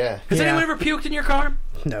 Yeah. Has anyone ever puked in your car?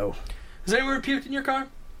 No. Has anyone ever puked in your car?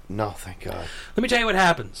 No, thank God. Let me tell you what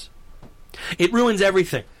happens. It ruins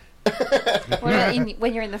everything.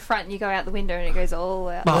 When you're in the front and you go out the window and it goes all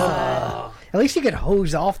out. Oh. At least you could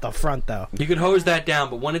hose off the front, though. You can hose that down,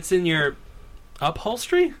 but when it's in your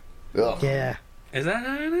upholstery, Ugh. Yeah. is that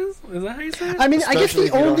how it is? Is that how you say it? I mean, I guess Especially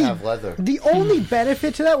the if you only don't have leather. the only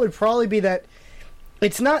benefit to that would probably be that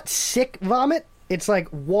it's not sick vomit. It's like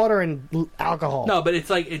water and alcohol. No, but it's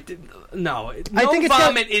like no. I think it's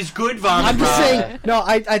vomit is good vomit. I'm just Rob. saying. No,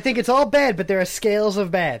 I think it's all bad, but there are scales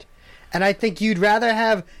of bad, and I think you'd rather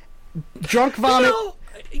have drunk vomit.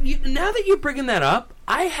 Now that you're bringing that up,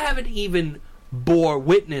 I haven't even bore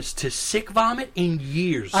witness to sick vomit in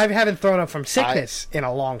years. I haven't thrown up from sickness in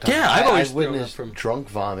a long time. Yeah, I've always I thrown up witnessed from drunk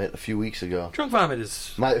vomit a few weeks ago. drunk vomit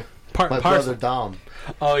is My part. brother Dom.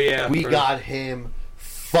 Oh yeah, We got him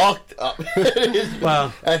fucked up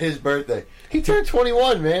Wow. at his birthday. He turned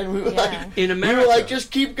 21, man. We were Yeah. in we America. were like, just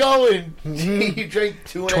keep going. He drank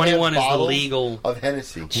 2.5 21 is the bottles legal. of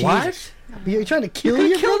Hennessy. What? You're trying to kill You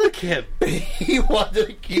your kill brother? the kid. He wanted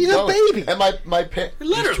to keep He's a going. baby. And my parents, he's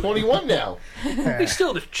Literally. 21 now. He's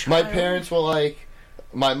still the My child. parents were like,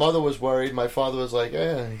 my mother was worried. My father was like,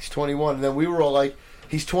 he's 21. And then we were all like,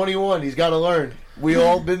 he's 21. He's got to learn. We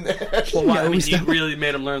all been there. Well, I mean, knows you that. really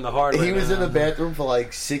made him learn the hard way. He was man. in the bathroom for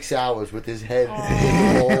like 6 hours with his head in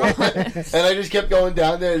the hole. And I just kept going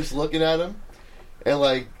down there, just looking at him, and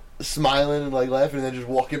like smiling and like laughing, and then just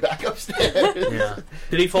walking back upstairs. Yeah.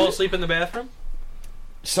 Did he fall asleep in the bathroom?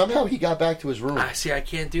 Somehow he got back to his room. I see. I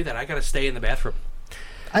can't do that. I got to stay in the bathroom.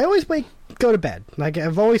 I always go to bed. Like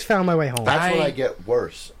I've always found my way home. That's when I- I get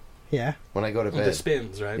worse, Yeah. when I go to The bed.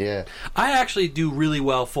 spins, right? Yeah. I actually do really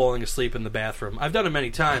well falling asleep in the bathroom. I've done it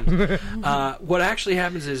many times. What actually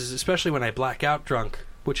happens is, especially when I black out drunk,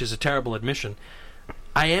 which is a terrible admission,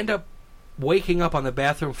 I end up waking up on the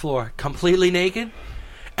bathroom floor completely naked,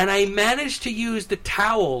 and I manage to use the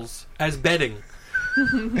towels as bedding.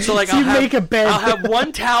 So like So you make a bed. I'll have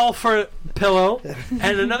one towel for a pillow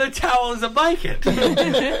and another towel as a blanket,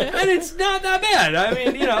 and it's not that bad. I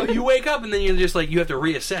mean, you wake up and then you're just like you have to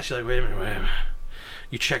reassess. You're like, wait a minute.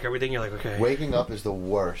 You check everything. You're like, okay, Waking up is the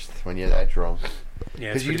worst when you're that drunk.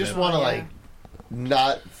 yeah, Because you just want. want to Yeah. like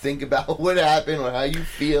not think about what happened or how you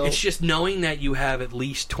feel. It's just knowing that you have at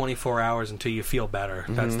least 24 hours until you feel better.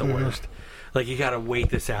 That's the worst. Like you got to wait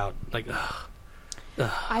this out. Like, ugh.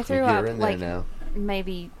 I threw You're up in there like now.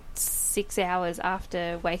 maybe 6 hours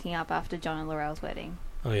after waking up after John and Laurel's wedding.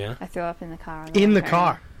 Oh yeah. I threw up in the car. In the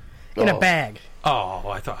car. In a Oh. bag. Oh,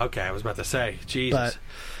 I thought. Okay, I was about to say, Jesus,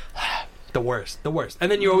 But the worst, the worst. And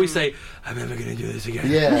then you always say, "I'm never going to do this again."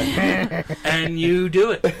 Yeah. And you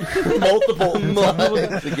do it. Multiple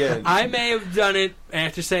times again. I may have done it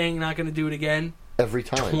after saying not going to do it again Every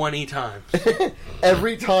time. 20 times.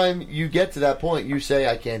 Every time you get to that point, you say,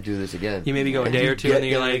 I can't do this again. You maybe go a And day you or two, get and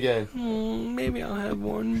then you're there like, again. maybe I'll have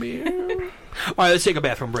one beer. All right, let's take a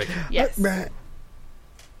bathroom break. Yes.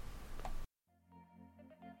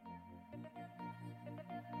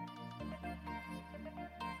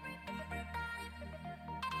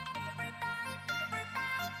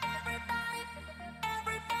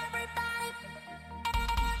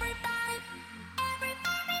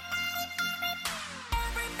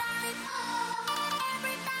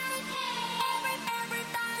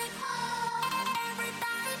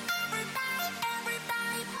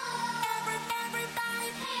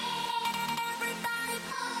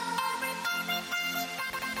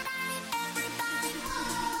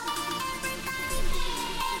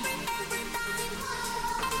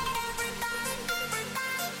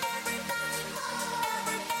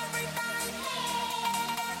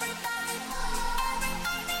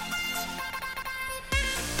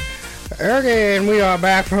 Okay, and we are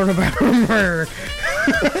back from the bathroom break.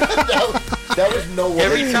 That was no way.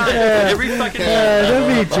 Every time, every fucking time.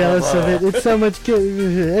 Don't be jealous of it. It's so much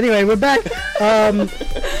good. Anyway, we're back.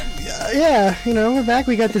 Yeah, we're back.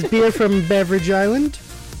 We got this beer from Beverage Island.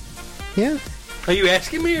 Yeah. Are you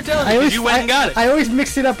asking me or telling I me? always, You went and got it. I always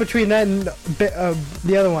mix it up between that and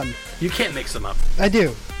the other one. You can't mix them up, I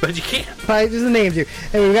do. but you can't. But there's the names do.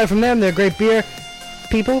 Anyway, we got it from them. They're great beer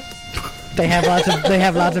people. They have lots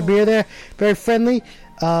of beer there. Very friendly.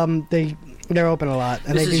 They're open a lot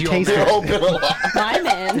and This they is do your taste. They're open a lot. My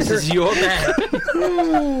man. This is your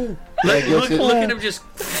man. Look at him just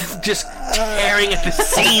tearing at the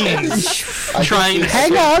seams, trying to.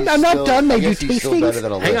 Hang on, I'm not done. They do he's still tastings. better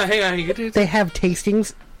than a Hang lift. on, hang on. You get to. They have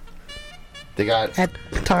tastings They got at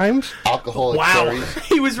times, alcoholic Wow, cherries.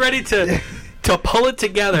 he was ready to pull it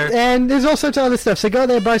together. and there's all sorts of other stuff. So go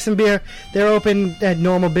there, buy some beer. They're open at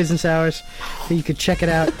normal business hours, so you could check it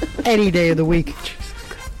out any day of the week.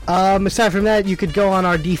 Aside from that, you could go on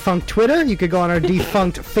our defunct Twitter. You could go on our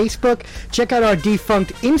defunct Facebook. Check out our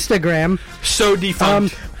defunct Instagram. So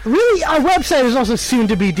defunct. Really, our website is also soon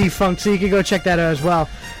to be defunct, so you can go check that out as well.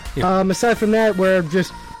 Yeah. Aside from that, we're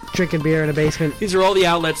just drinking beer in a basement. These are all the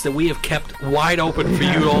outlets that we have kept wide open for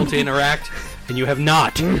you all to interact, and you have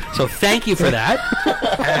not. So thank you for that,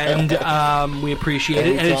 and we appreciate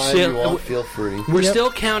it. And it's Anytime you still, want, feel free. we're Yep.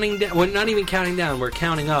 still counting down. We're not even counting down. We're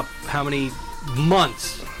counting up how many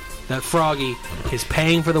months that Froggy is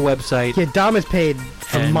paying for the website. Yeah, Dom is paid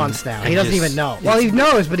for And- months now. He and doesn't just- even know. Well, he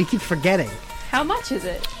knows, but he keeps forgetting. How much is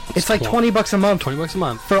it? It's like Well, $20 a month $20 a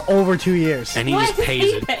month, for over 2 years. and he Why just is pays he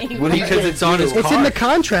it paying? What he's because gonna it's on his do- It's card. in the What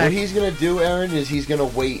contract. he's gonna do, Aaron, is he's gonna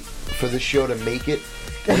wait for the show to make it,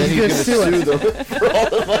 and then He's he's gonna gonna sue sue them for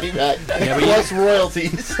all the money back, Yeah, but plus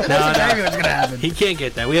royalties. No, That's exactly no, what's gonna happen. he can't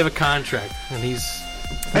get that. We have a contract, and he's.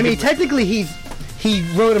 I mean, technically, he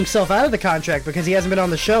wrote himself out of the contract because he hasn't been on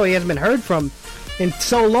the show. He hasn't been heard from in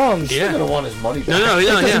so long. He's Yeah. gonna want his money back. No, It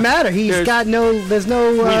doesn't yeah. matter. He's There's- got no. There's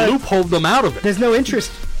no. We loopholed them out of it. There's no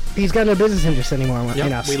interest. He's got no business interest anymore in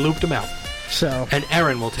Yep, us. we looped him out, So and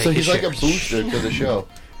Aaron will take So his he's like a shares. booster to the show.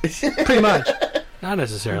 pretty much, Not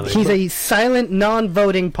necessarily. he's a silent,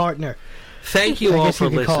 non-voting partner. Thank you I all guess for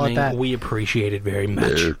you could call it listening. that. We appreciate it very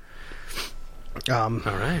much. All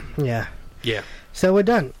right. Yeah. Yeah. So we're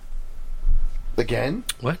done. Again?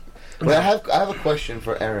 What? Well, I have a question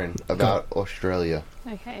for Aaron about Australia.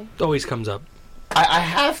 Okay. Always comes up. I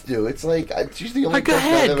have to. It's like she's the only Go person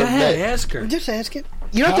I've ahead. ever Go ahead. met. Ask her. Just ask it.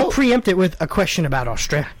 You don't have How- to preempt it with a question about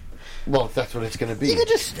Australia. Well, that's what it's gonna be. You can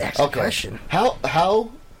just ask a question. How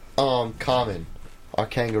common are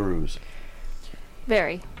kangaroos?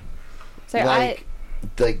 Very. So Like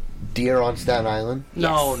deer on Staten Island?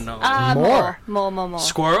 No, yes. no. More. More.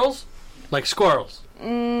 Squirrels? Like squirrels. But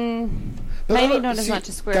Maybe I- not as much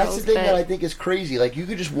as That's squirrels, the thing but- that I think is crazy. Like you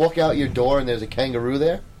could just walk out your door and there's a kangaroo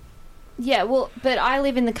there. Yeah, well, but I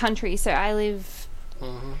live in the country, so I live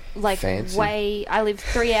like Fancy. I live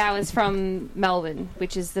 3 hours from Melbourne,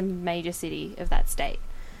 which is the major city of that state.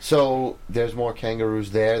 So there's more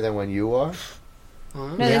kangaroos there than when you are.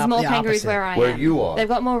 No, there's more the kangaroos opposite. where I Where am. you are. They've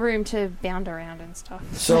got more room to bound around and stuff.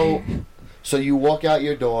 So you walk out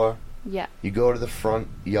your door, Yeah, you go to the front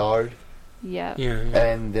yard, yeah. Yeah.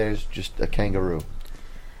 and there's just a kangaroo.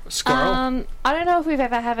 Squirrel? I don't know if we've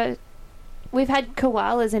ever we've had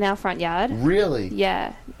koalas in our front yard. Really?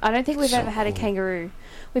 Yeah, I don't think we've So ever had a cool. kangaroo.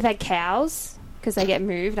 We've had cows because they get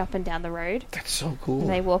moved up and down the road. That's so cool. And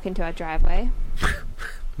they walk into our driveway.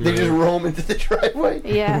 They just roam into the driveway.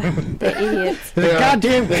 Yeah, they're idiots. The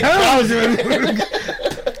goddamn cows!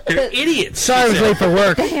 They're idiots. Sorry, I was late for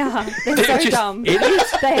work. They are. They're They're so just dumb.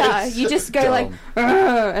 idiots? They are. You just go like, Dumb.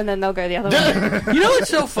 "Argh," and then they'll go the other way. You know what's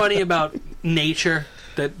so funny about nature?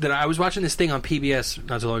 That I was watching this thing on PBS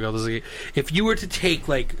not too long ago. This is like, if you were to take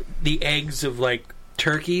like the eggs of like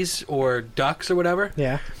turkeys or ducks or whatever,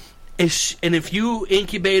 Yeah. and if you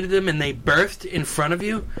incubated them and they birthed in front of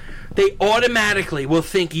you, they automatically will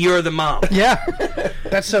think you're the mom. Yeah.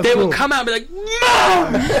 That's so They cool. will come out and be like,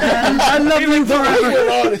 "Mom!" I love you forever.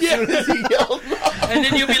 Went on as Yeah. soon as he yelled. And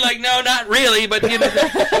then you'll be like, "No, not really," but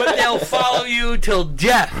but they'll follow you till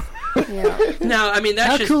death. Yeah. Now, I mean,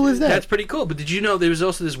 that's How just, cool is that? That's pretty cool. But did you know there was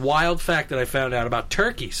also this wild fact that I found out about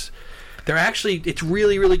turkeys? They're actually, it's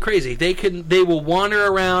really, really crazy. They will wander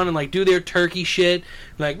around and like do their turkey shit,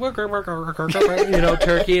 like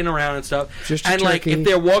turkeying around and stuff. Just a and like turkey. if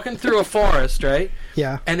they're walking through a forest, right?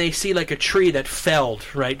 Yeah. And they see like a tree that felled,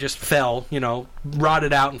 right? Just fell,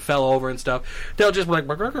 rotted out and fell over and stuff. They'll just be like,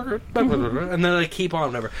 and then they keep on,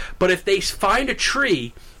 whatever. But if they find a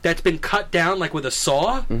tree that's been cut down like with a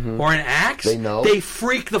saw or an axe, They know? they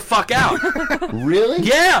freak the fuck out. Really?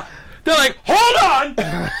 Yeah. They're like, hold on!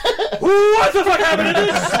 What the fuck happened to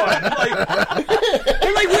this one?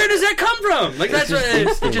 They're like, where does that come from? Like, that's what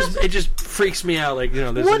it just freaks me out. Like,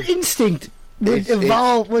 there's What instinct would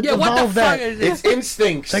evolve Yeah, what the fuck that. is it? It's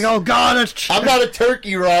instincts. Like, oh God, it's I'm not a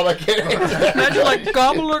turkey, Rob. I can't answer that. Imagine like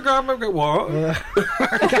gobbler, what?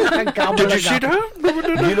 Did you see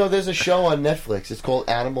that? You know, there's a show on Netflix. It's called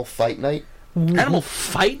Animal Fight Night. Animal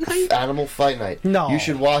Fight Night? Animal Fight Night. No. You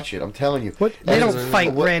should watch it. I'm telling you. What? They don't And-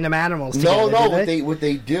 fight what- random animals No, together, no. do What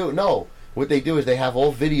they do? No. What they do is they have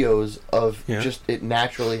all videos of Yeah. just it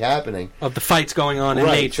naturally happening. Of the fights going on in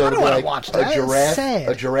Right. nature. So I don't it'll be wanna like watch a that. It's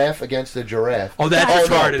sad. giraffe against a giraffe. Oh, that's Oh,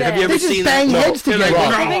 no. retarded. Have you ever They just seen bang that? heads They're like,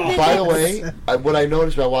 together. Rob, "Rah." by the way, what I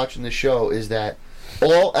noticed by watching the show is that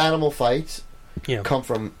all animal fights Yeah. come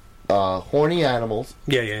from horny animals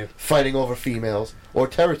Yeah. fighting over females or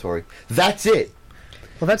territory. That's it.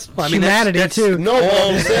 Well, that's Well, I mean, humanity that's- too. No, but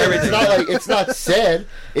I'm Oh, saying, everything. it's not like it's not said.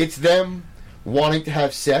 It's them wanting to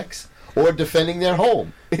have sex or defending their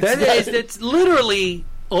home. It's That not- is, it's literally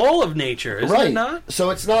all of nature, isn't right. it not? So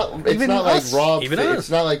it's not. It's Even not like us. Rob. Even It's us.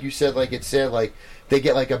 not like you said. Like it said. Like they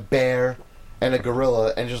get like a bear and a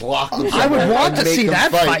gorilla and just lock them. I would somewhere want and to make see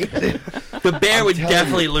them that fight. The bear would telling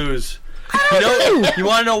definitely you. lose. You know, you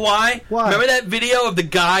want to know why? Why? Remember that video of the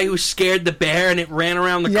guy who scared the bear and it ran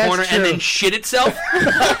around the That's corner true. and then shit itself?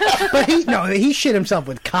 But he shit himself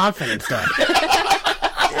with confidence though.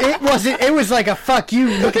 It wasn't. It was like a fuck you.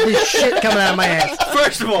 Look at this shit coming out of my ass.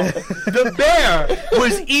 First of all, the bear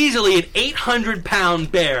was easily an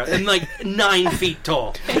 800-pound bear and like 9 feet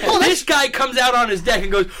tall. This guy comes out on his deck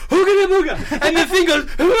and goes, "Hooga booga," and the thing goes,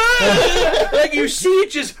 "Ah!" Like you see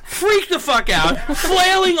it just freak the fuck out,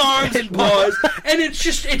 flailing arms and paws, and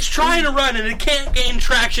it's trying to run and it can't gain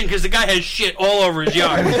traction because the guy has shit all over his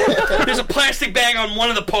yard. There's a plastic bag on one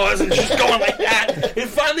of the paws and it's just going like that. It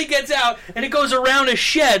finally gets out and it goes around a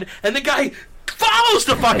shed and the guy follows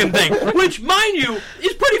the fucking thing, which, mind you,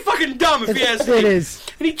 is pretty fucking dumb if you ask me. It is.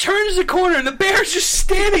 And he turns the corner and the bear's just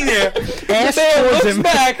standing there. Ass The bear towards looks him.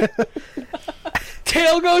 back,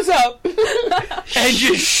 tail goes up, and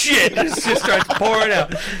just shit just starts pouring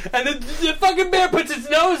out. And the fucking bear puts its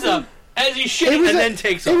nose up as he's shitting and then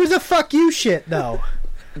takes It off. was a fuck you shit though.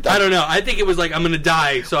 I don't know. I think it was like, I'm gonna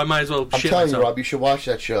die, so I might as well I'm shit telling myself. you, Rob. You should watch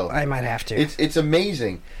that show. I might have to. It's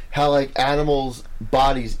amazing how like animals'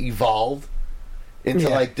 bodies evolved into Yeah.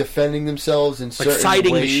 like defending themselves in Like certain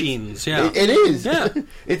fighting ways. machines, yeah. It is. Yeah.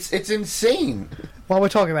 It's insane. While we're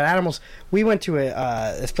talking about animals, we went to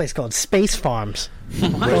this place called Space Farms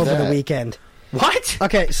over the that? weekend. What?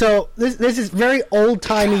 Okay, so this is very old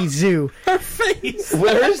timey zoo. Her face.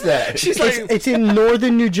 Where is that? She's like, It's in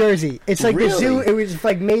northern New Jersey. It's like the Really? zoo. It was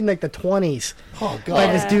like made in like the 20s Oh God. by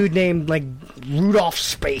this dude named like Rudolph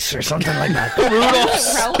Space or something like that. Rudolph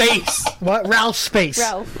Space. What? Ralph Space.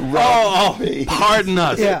 Ralph. Oh, pardon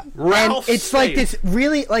us. Yeah, Ralph and it's like Space. this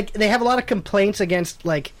really like they have a lot of complaints against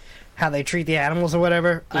like how they treat the animals or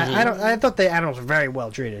whatever. I don't. I thought the animals were very well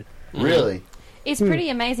treated. Really? It's pretty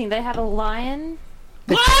amazing. They have a lion.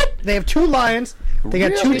 What? They have 2 lions. They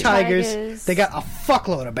got 2 Really? tigers. Tigers. They got a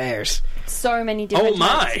fuckload of bears. So many different Oh, my.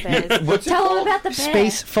 types of bears. What's it Tell called? them about the bear.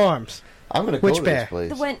 Space Farms. I'm gonna go Which to bear? this place.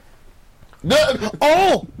 The one. No.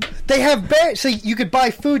 Oh, they have bears. So you could buy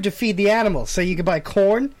food to feed the animals. So you could buy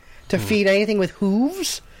corn to feed anything with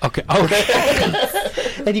hooves, Okay. Okay.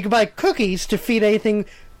 and you could buy cookies to feed anything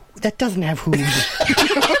that doesn't have hooves.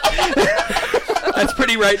 That's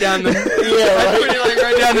pretty right down the. Yeah, That's right. pretty like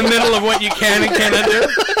right down the middle of what you can and cannot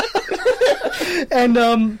do.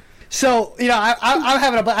 And so you know, I'm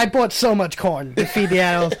having a. I bought so much corn to feed the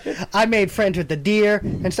animals. I made friends with the deer,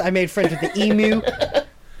 and so I made friends with the emu.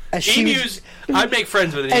 She was- Emus. I'd make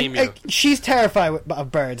friends with an and, emu. she's terrified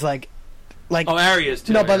of birds. Like Oh, Aria's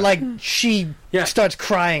too. no, but yeah. like she Yeah. starts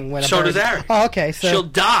crying when a So bird. does Ari. Oh, okay. So she'll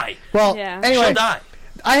die. well, Yeah. anyway, She'll die.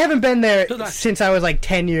 I haven't been there She'll die. since I was like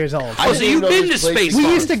 10 years old. I Oh, so didn't you've know been to this place Space We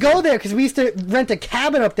Farms. used to go there because we used to rent a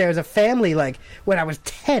cabin up there as a family, like when I was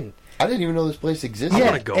 10. I didn't even know this place existed. I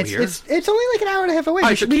wanna go it's, here. It's only like an hour and a half away. All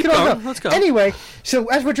right, We so we keep could all going. go. Let's go. Anyway, so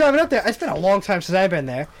as we're driving up there, it's been a long time since I've been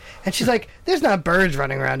there, and she's like, "There's not birds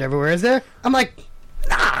running around everywhere, is there?" I'm like,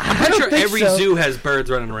 "Nah, I I'm don't sure think every so." zoo has birds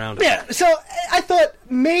running around. it. Yeah, so I thought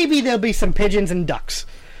maybe there'll be some pigeons and ducks.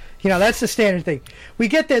 You know, that's the standard thing. We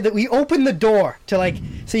get there, that we open the door to like,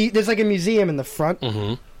 so there's like a museum in the front,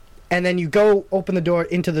 and then you go open the door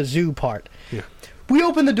into the zoo part. Yeah. We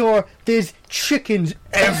open the door. There's chickens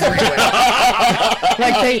everywhere.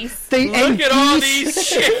 Like they Look and at all geese these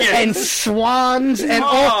chickens. and swans and Oh,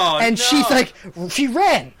 all. And no. she's like, she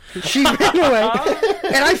ran. She ran away.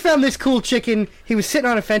 And I found this cool chicken. He was sitting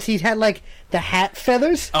on a fence. He had like the hat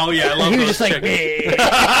feathers. Oh yeah, I love And he was those just like,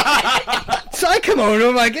 chickens. so I come over.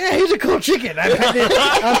 I'm like, hey, he's a cool chicken. I'm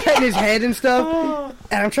petting his head and stuff,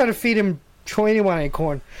 and I'm trying to feed him Troy didn't want any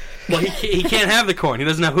corn. Well, he can't have the corn. He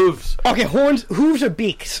doesn't have hooves. Okay, hooves or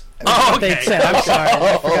beaks. Oh, They okay. said. I'm sorry.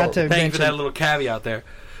 I forgot to Thank you for mention. that little caveat there.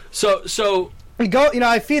 So We go,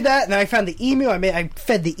 I feed that, and then I found the emu. I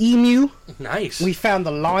fed the emu. nice. We found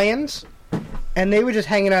the lions, and they were just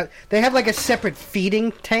hanging out. They have like a separate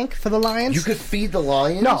feeding tank for the lions. You could feed the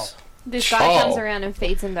lions? No. This guy comes around and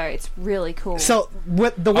feeds them though. It's really cool. So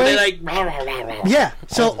what the Are way? they like? Yeah.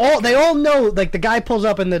 So they all know. Like the guy pulls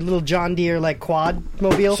up in the little John Deere like quad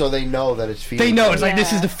mobile. So they know that it's feeding. they know it's like Yeah.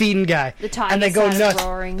 this is the feeding guy, The tiger and they go started nuts.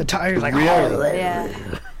 roaring. The tiger's like, Really?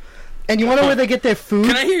 yeah. And you want to know where they get their food?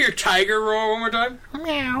 Can I hear your tiger roar one more time?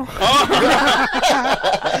 Meow.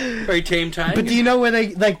 Very tame tiger. But do you know where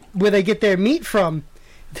they get their meat from?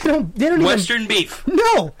 They don't Western beef. even.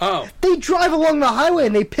 No. Oh, They drive along the highway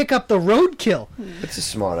and they pick up the roadkill. It's a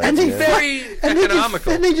smart And idea. they very and they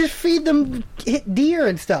economical. just feed them deer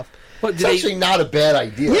and stuff. What, It's actually not a bad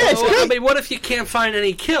idea. Yeah, it's I great. mean, what if you can't find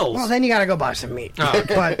any kills? Well, then you gotta go buy some meat. Oh.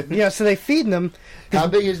 But so they feed them. How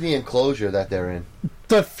big is the enclosure that they're in?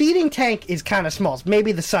 The feeding tank is kind of small. It's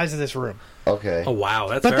maybe the size of this room. Okay. Oh wow,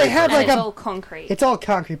 that's. But very they have And like it's a. all concrete. It's all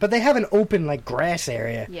concrete, but they have an open like grass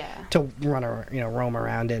area yeah. to run or roam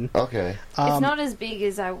around in. Okay. It's not as big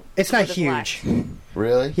as I. It's not would've huge. liked.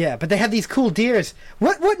 Really? Yeah, but they have these cool deers.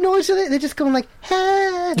 What noise are they? They're just going like,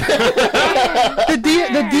 "Ha!"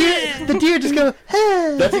 the deer just go,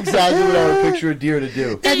 "Ha!" That's exactly what I would picture a deer to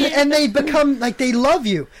do. and they become like they love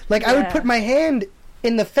you. Like I would Yeah. put my hand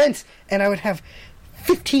in the fence and I would have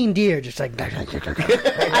 15 deer just like. I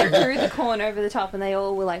threw the corn over the top, and they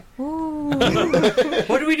all were like, "Ooh!"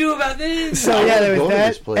 What do we do about this? So yeah, there Go was to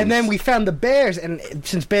this that, place. and then we found the bears, and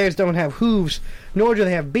since bears don't have hooves, nor do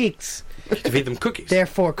they have beaks, To feed them cookies.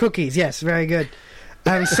 therefore cookies. Yes, very good.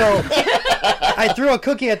 So I threw a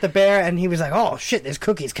cookie at the bear, and he was like, "Oh shit, there's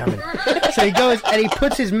cookies coming!" So he goes and he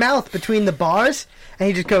puts his mouth between the bars, and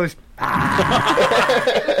he just goes. Before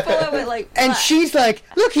I went like, And "What?" she's like,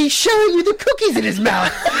 "Look, he's showing you the cookies in his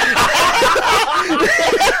mouth."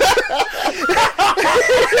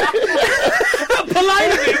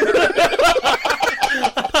 Polite of you.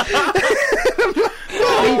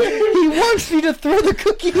 He wants me to throw the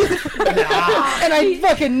cookie in. And I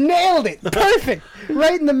fucking nailed it. Perfect.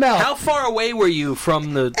 Right in the mouth. How far away were you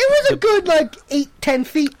from the? It was a good, like, 8-10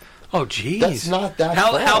 feet. Oh, jeez. That's not that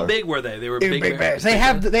How far. big were they? They were They were big, big bears. They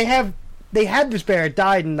had this bear. It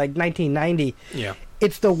died in, like, 1990. Yeah.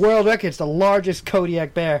 It's the world record. It's the largest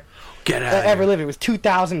Kodiak bear Get out. that ever lived. It was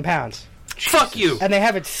 2,000 pounds. Fuck you. And they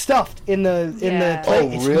have it stuffed in the Yeah. plate.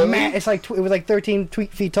 Oh, It's really? It's like it was like 13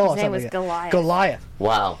 feet tall. or His name was something like that. Goliath. Goliath.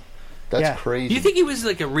 Wow. That's Yeah. crazy. Do you think he was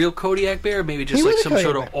like a real Kodiak bear, or maybe just He like was a some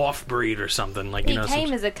sort Kodiak of off breed or something? Like He some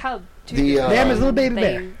came as a cub. Too. The, They have his little baby They-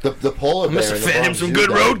 bear. the polar I bear must in have the fed him Bronx some Zoo good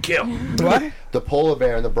died. roadkill. What? The polar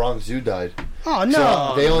bear in the Bronx Zoo died. Oh,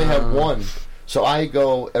 no. So they only have one. So I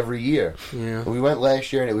go every year. Yeah. We went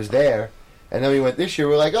last year and it was there. And then we went this year.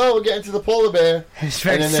 We're like, oh, we're getting to the polar bear. It's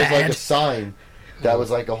very And then there's sad. like a sign that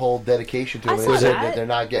was like a whole dedication to I him. saw It said that. that they're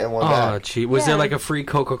not getting one Oh, back. gee. Was there Yeah. like a free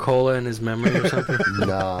Coca-Cola in his memory or something?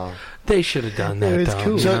 No. They should have done that, It was though.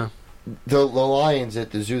 cool. you So- know? The lions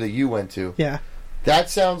at the zoo that you went to, Yeah. that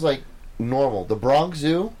sounds like normal. The Bronx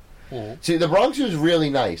Zoo, see, the Bronx Zoo is really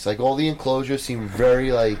nice. Like all the enclosures seem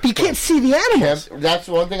very like. You can't see the animals. That's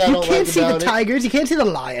one thing I You don't can't like see the about it. tigers. You can't see the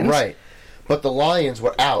lions. Right. But the lions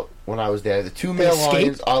were out when I was there. The two They male escaped?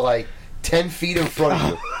 lions are like 10 feet in front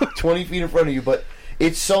of you, 20 feet in front of you. But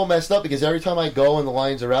it's so messed up because every time I go and the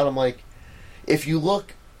lions are out, I'm like, if you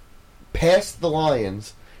look past the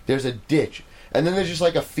lions, there's a ditch. And then there's just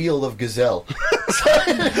like a field of gazelle.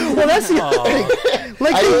 Well, that's the other thing.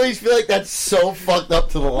 Like, I they- always feel like that's so fucked up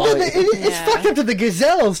to the well, lions. it's Yeah. fucked up to the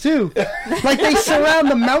gazelles too. Like they surround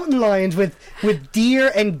the mountain lions with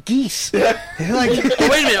deer and geese. Like, Wait a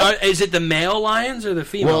minute. Is it the male lions or the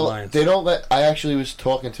female Well, lions? they don't let. I actually was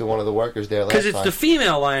talking to one of the workers there last Because it's time. the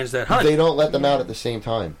female lions that hunt. They don't let them out at the same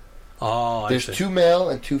time. Oh, I There's see. 2 male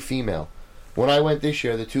and 2 female. When I went this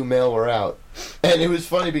year, the 2 male were out, and it was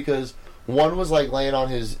funny because one was like laying on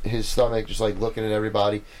his stomach, just like looking at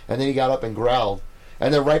everybody, and then he got up and growled,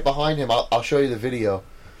 and then right behind him, I'll show you the video.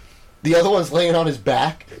 The other one's laying on his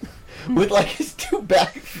back. With like his 2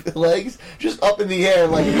 back legs just up in the air,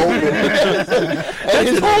 like open, and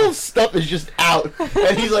his whole stuff is just out,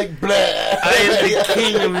 and he's like, "Blah." I am the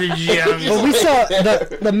king of the jungle. well, we saw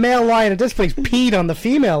the male lion at this place peed on the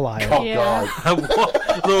female lion. Oh Yeah.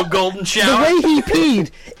 God! Little golden The shower. way he peed,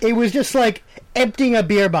 it was just like emptying a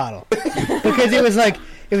beer bottle because it was like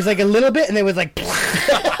a little bit, and it was like.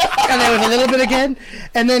 and there was a little bit again,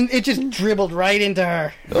 and then it just dribbled right into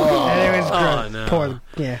her. Oh. And it was Oh, gross. no. Poor,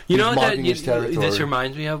 yeah. You know He's what marking his territory. this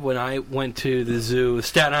reminds me of? When I went to the zoo,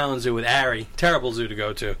 Staten Island Zoo with Ari. Terrible zoo to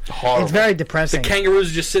go to. Horrible. It's very The depressing.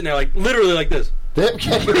 kangaroos are just sitting there, like, literally like this. Them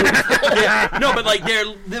kangaroos. Yeah, no, but like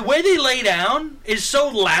the way they lay down is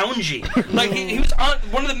so loungy. Like he was on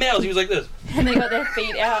one of the males. He was like this. And they got their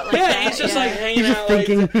feet out. Like Yeah, that, he's just yeah. like hanging He's out, just like,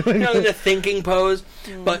 thinking. you know, in the thinking pose.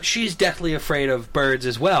 But she's deathly afraid of birds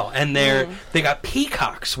as well, and they got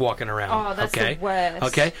peacocks walking around. Oh, that's okay? the worst.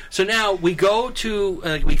 Okay, so now we go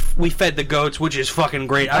to we fed the goats, which is fucking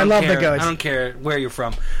great. I don't love the care, goats. I don't care where you're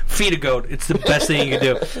from. Feed a goat. It's the best thing you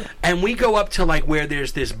can do. And we go up to like where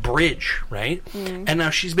there's this bridge, right? And now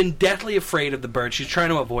she's been deathly afraid of the birds. She's trying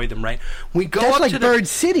to avoid them, right? We go That's up like to Bird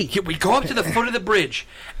City. Yeah, we go up to the foot of the bridge,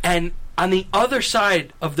 and on the other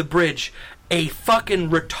side of the bridge, a fucking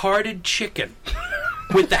retarded chicken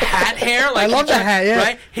with the hat hair. Like I love the hat, yeah.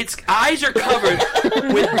 Right? His eyes are covered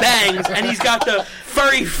with bangs, and he's got the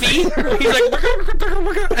furry feet. He's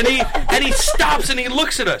like, and he stops and he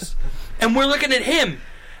looks at us, and we're looking at him,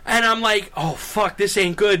 and I'm like, oh fuck, this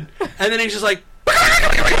ain't good. And then he's just like.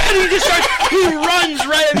 And he runs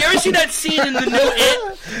right. Have you ever seen that scene in the new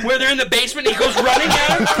It where they're in the basement and he goes running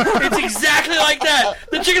out? It's exactly like that.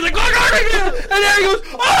 The chicken's like, and there he goes,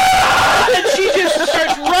 ah! And she just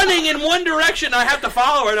starts running in one direction. I have to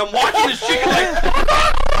follow her, and I'm watching this chicken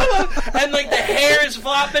like, and like the hair is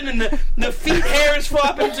flopping and the feet hair is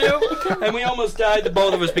flopping too. And we almost died, the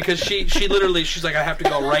both of us, because she literally, she's like, I have to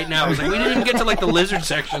go right now. I was like, we didn't even get to like the lizard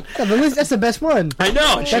section. Yeah, that's the best one. I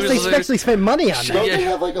know. And she That's was they like- especially spent money on Don't that. Yeah. they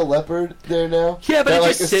have like a leopard there now? Yeah, but that it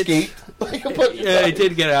like just sits- escaped. Like a bunch of Yeah, it times.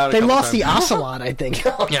 did get out. A They couple lost the times. ocelot, I think,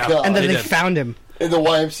 Oh, Yeah. God. and then they they did. found him. In the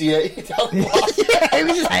YMCA. Yeah, he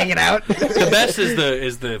was just hanging out. The best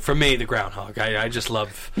is the for me the groundhog. I just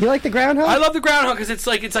love. You like the groundhog? I love the groundhog because it's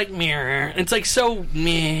like meh. It's like so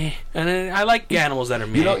meh, and I like animals that are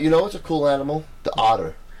meh. You know what's a cool animal? The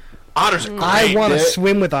otter. Otters are great. I want to They're-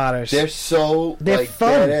 swim with otters. They're so They're like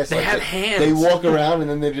fun. badass. They Like, have hands. They walk around and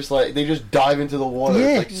then they just dive into the water.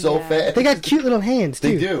 Yeah. It's like so Yeah. fast. They got cute little hands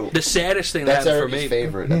too. They do. The saddest thing That's that happened for Eric's me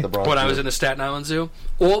favorite at the Bronx. when I was Zoo. in the Staten Island Zoo,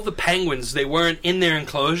 all the penguins, they weren't in their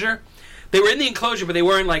enclosure. They were in the enclosure, but they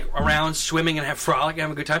weren't like around swimming and have frolic and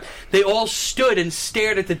have a good time. They all stood and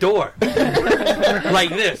stared at the door like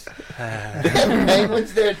this.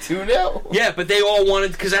 Penguins there too now. Yeah, but they all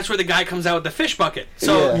wanted, because that's where the guy comes out with the fish bucket.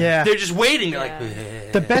 So Yeah. they're just waiting. They're like,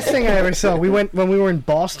 Yeah. The best thing I ever saw, when we were in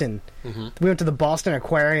Boston. We went to the Boston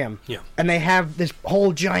Aquarium. Yeah. And they have this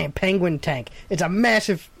whole giant penguin tank. It's a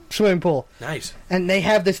massive swimming pool. nice. And they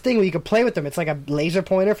have this thing where you can play with them. It's like a laser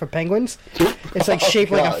pointer for penguins. It's like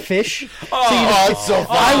shaped like a God. fish. Oh, it's so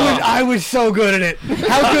fun. I was so good at it.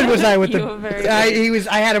 How good was I with You were very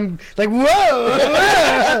I had him like whoa.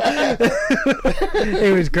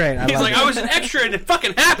 It was great. He's like, I was an extra in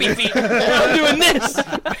fucking Happy Feet. I'm doing this.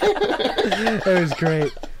 It was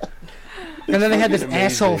great. And then they had this fucking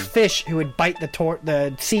asshole amazing. fish who would bite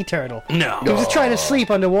the sea turtle. No. He was just trying to sleep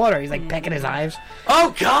underwater. He's like pecking his eyes.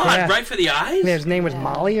 Oh God! Yeah. Right for the eyes. Yeah, his name was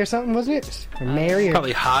Molly or something, wasn't it? Or Mary? Or...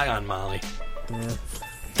 Probably high on Molly.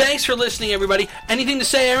 Thanks for listening, everybody. Anything to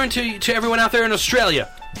say, Aaron, to everyone out there in Australia?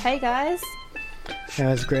 Hey guys, That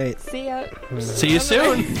was great. see ya. See you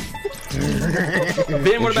soon.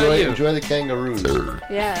 Ben, what about you? Enjoy the kangaroos.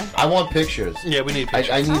 Yeah. I want pictures. Yeah, we need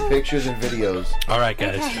pictures. I need pictures and videos. All right,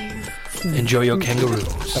 guys. Okay. Enjoy your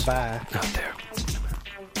kangaroos Bye-bye. out there.